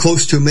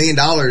close to $1 million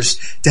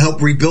to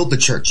help rebuild the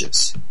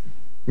churches.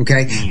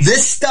 Okay,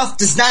 this stuff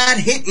does not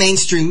hit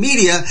mainstream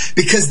media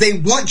because they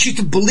want you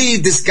to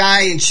believe this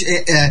guy in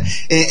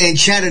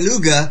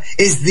Chattanooga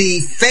is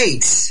the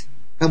face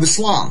of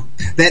Islam.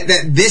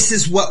 That this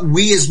is what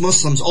we as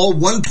Muslims, all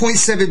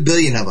 1.7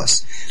 billion of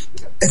us.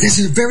 This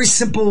is a very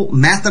simple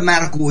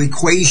mathematical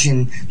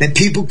equation that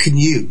people can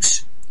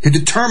use to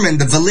determine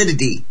the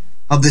validity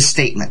of this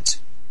statement.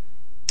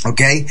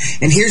 Okay?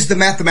 And here's the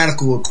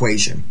mathematical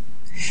equation.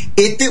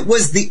 If it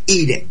was the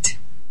edict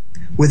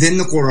within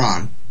the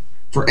Quran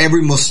for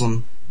every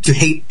Muslim to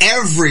hate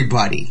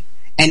everybody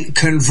and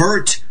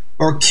convert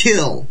or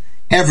kill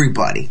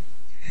everybody,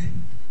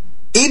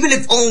 even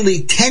if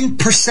only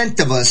 10%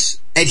 of us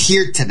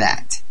adhere to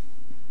that,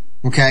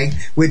 okay?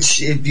 Which,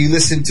 if you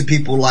listen to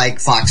people like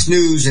Fox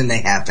News, and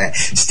they have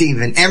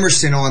Stephen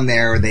Emerson on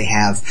there, or they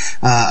have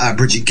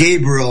Bridget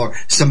Gabriel, or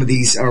some of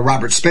these,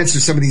 Robert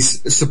Spencer, some of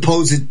these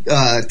supposed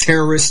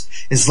terrorist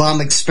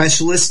Islamic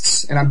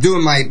specialists, and I'm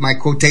doing my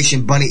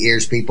quotation bunny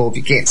ears, people, if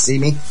you can't see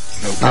me.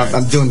 Okay.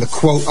 I'm doing the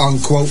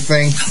quote-unquote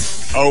thing.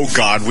 Oh,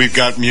 God, we've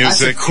got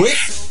music. That's a quick...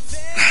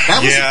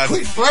 That was a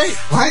quick break.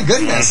 My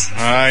goodness.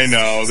 I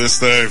know. This is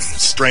the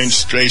strange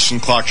station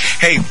clock.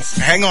 Hey,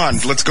 hang on.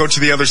 Let's go to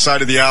the other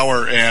side of the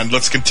hour and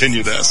let's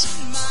continue this.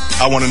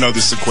 I want to know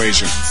this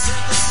equation.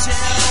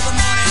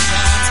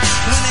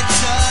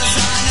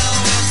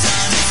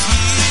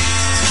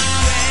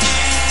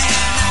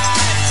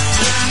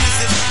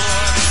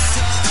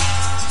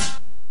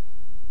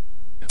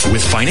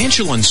 With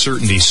financial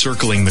uncertainty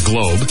circling the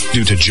globe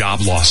due to job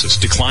losses,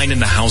 decline in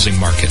the housing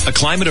market, a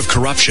climate of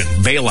corruption,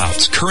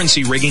 bailouts,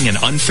 currency rigging, and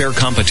unfair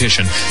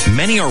competition,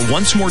 many are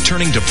once more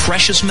turning to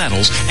precious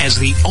metals as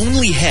the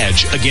only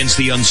hedge against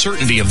the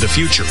uncertainty of the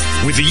future.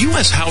 With the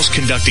U.S. House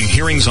conducting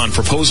hearings on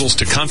proposals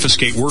to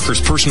confiscate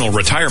workers' personal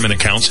retirement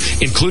accounts,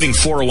 including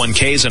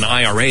 401ks and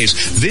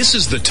IRAs, this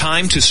is the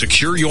time to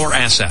secure your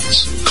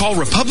assets. Call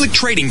Republic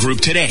Trading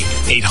Group today,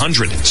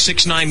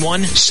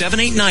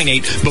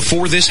 800-691-7898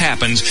 before this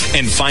happens,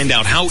 and find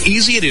out how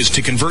easy it is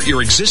to convert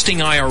your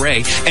existing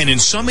IRA and in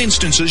some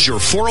instances your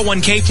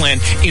 401k plan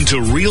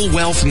into real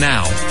wealth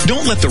now.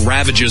 Don't let the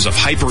ravages of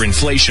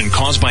hyperinflation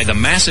caused by the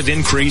massive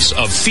increase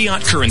of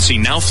fiat currency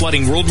now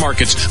flooding world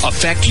markets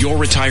affect your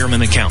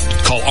retirement account.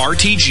 Call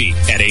RTG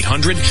at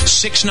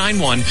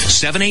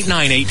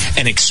 800-691-7898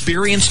 and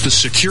experience the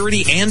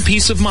security and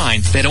peace of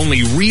mind that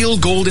only real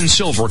gold and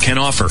silver can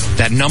offer.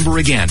 That number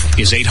again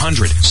is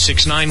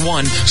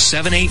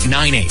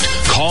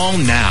 800-691-7898. Call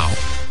now.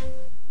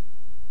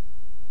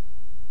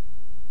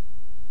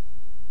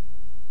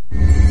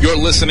 You're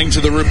listening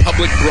to the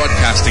Republic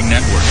Broadcasting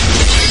Network,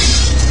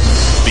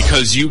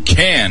 because you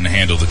can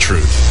handle the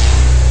truth.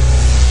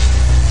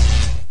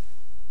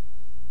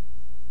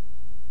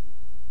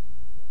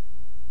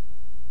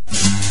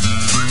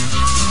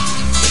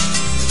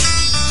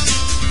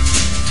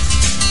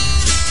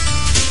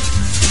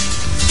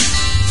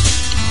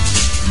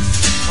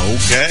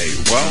 Okay,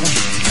 well,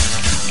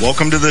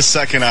 welcome to the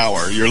second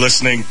hour. You're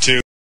listening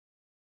to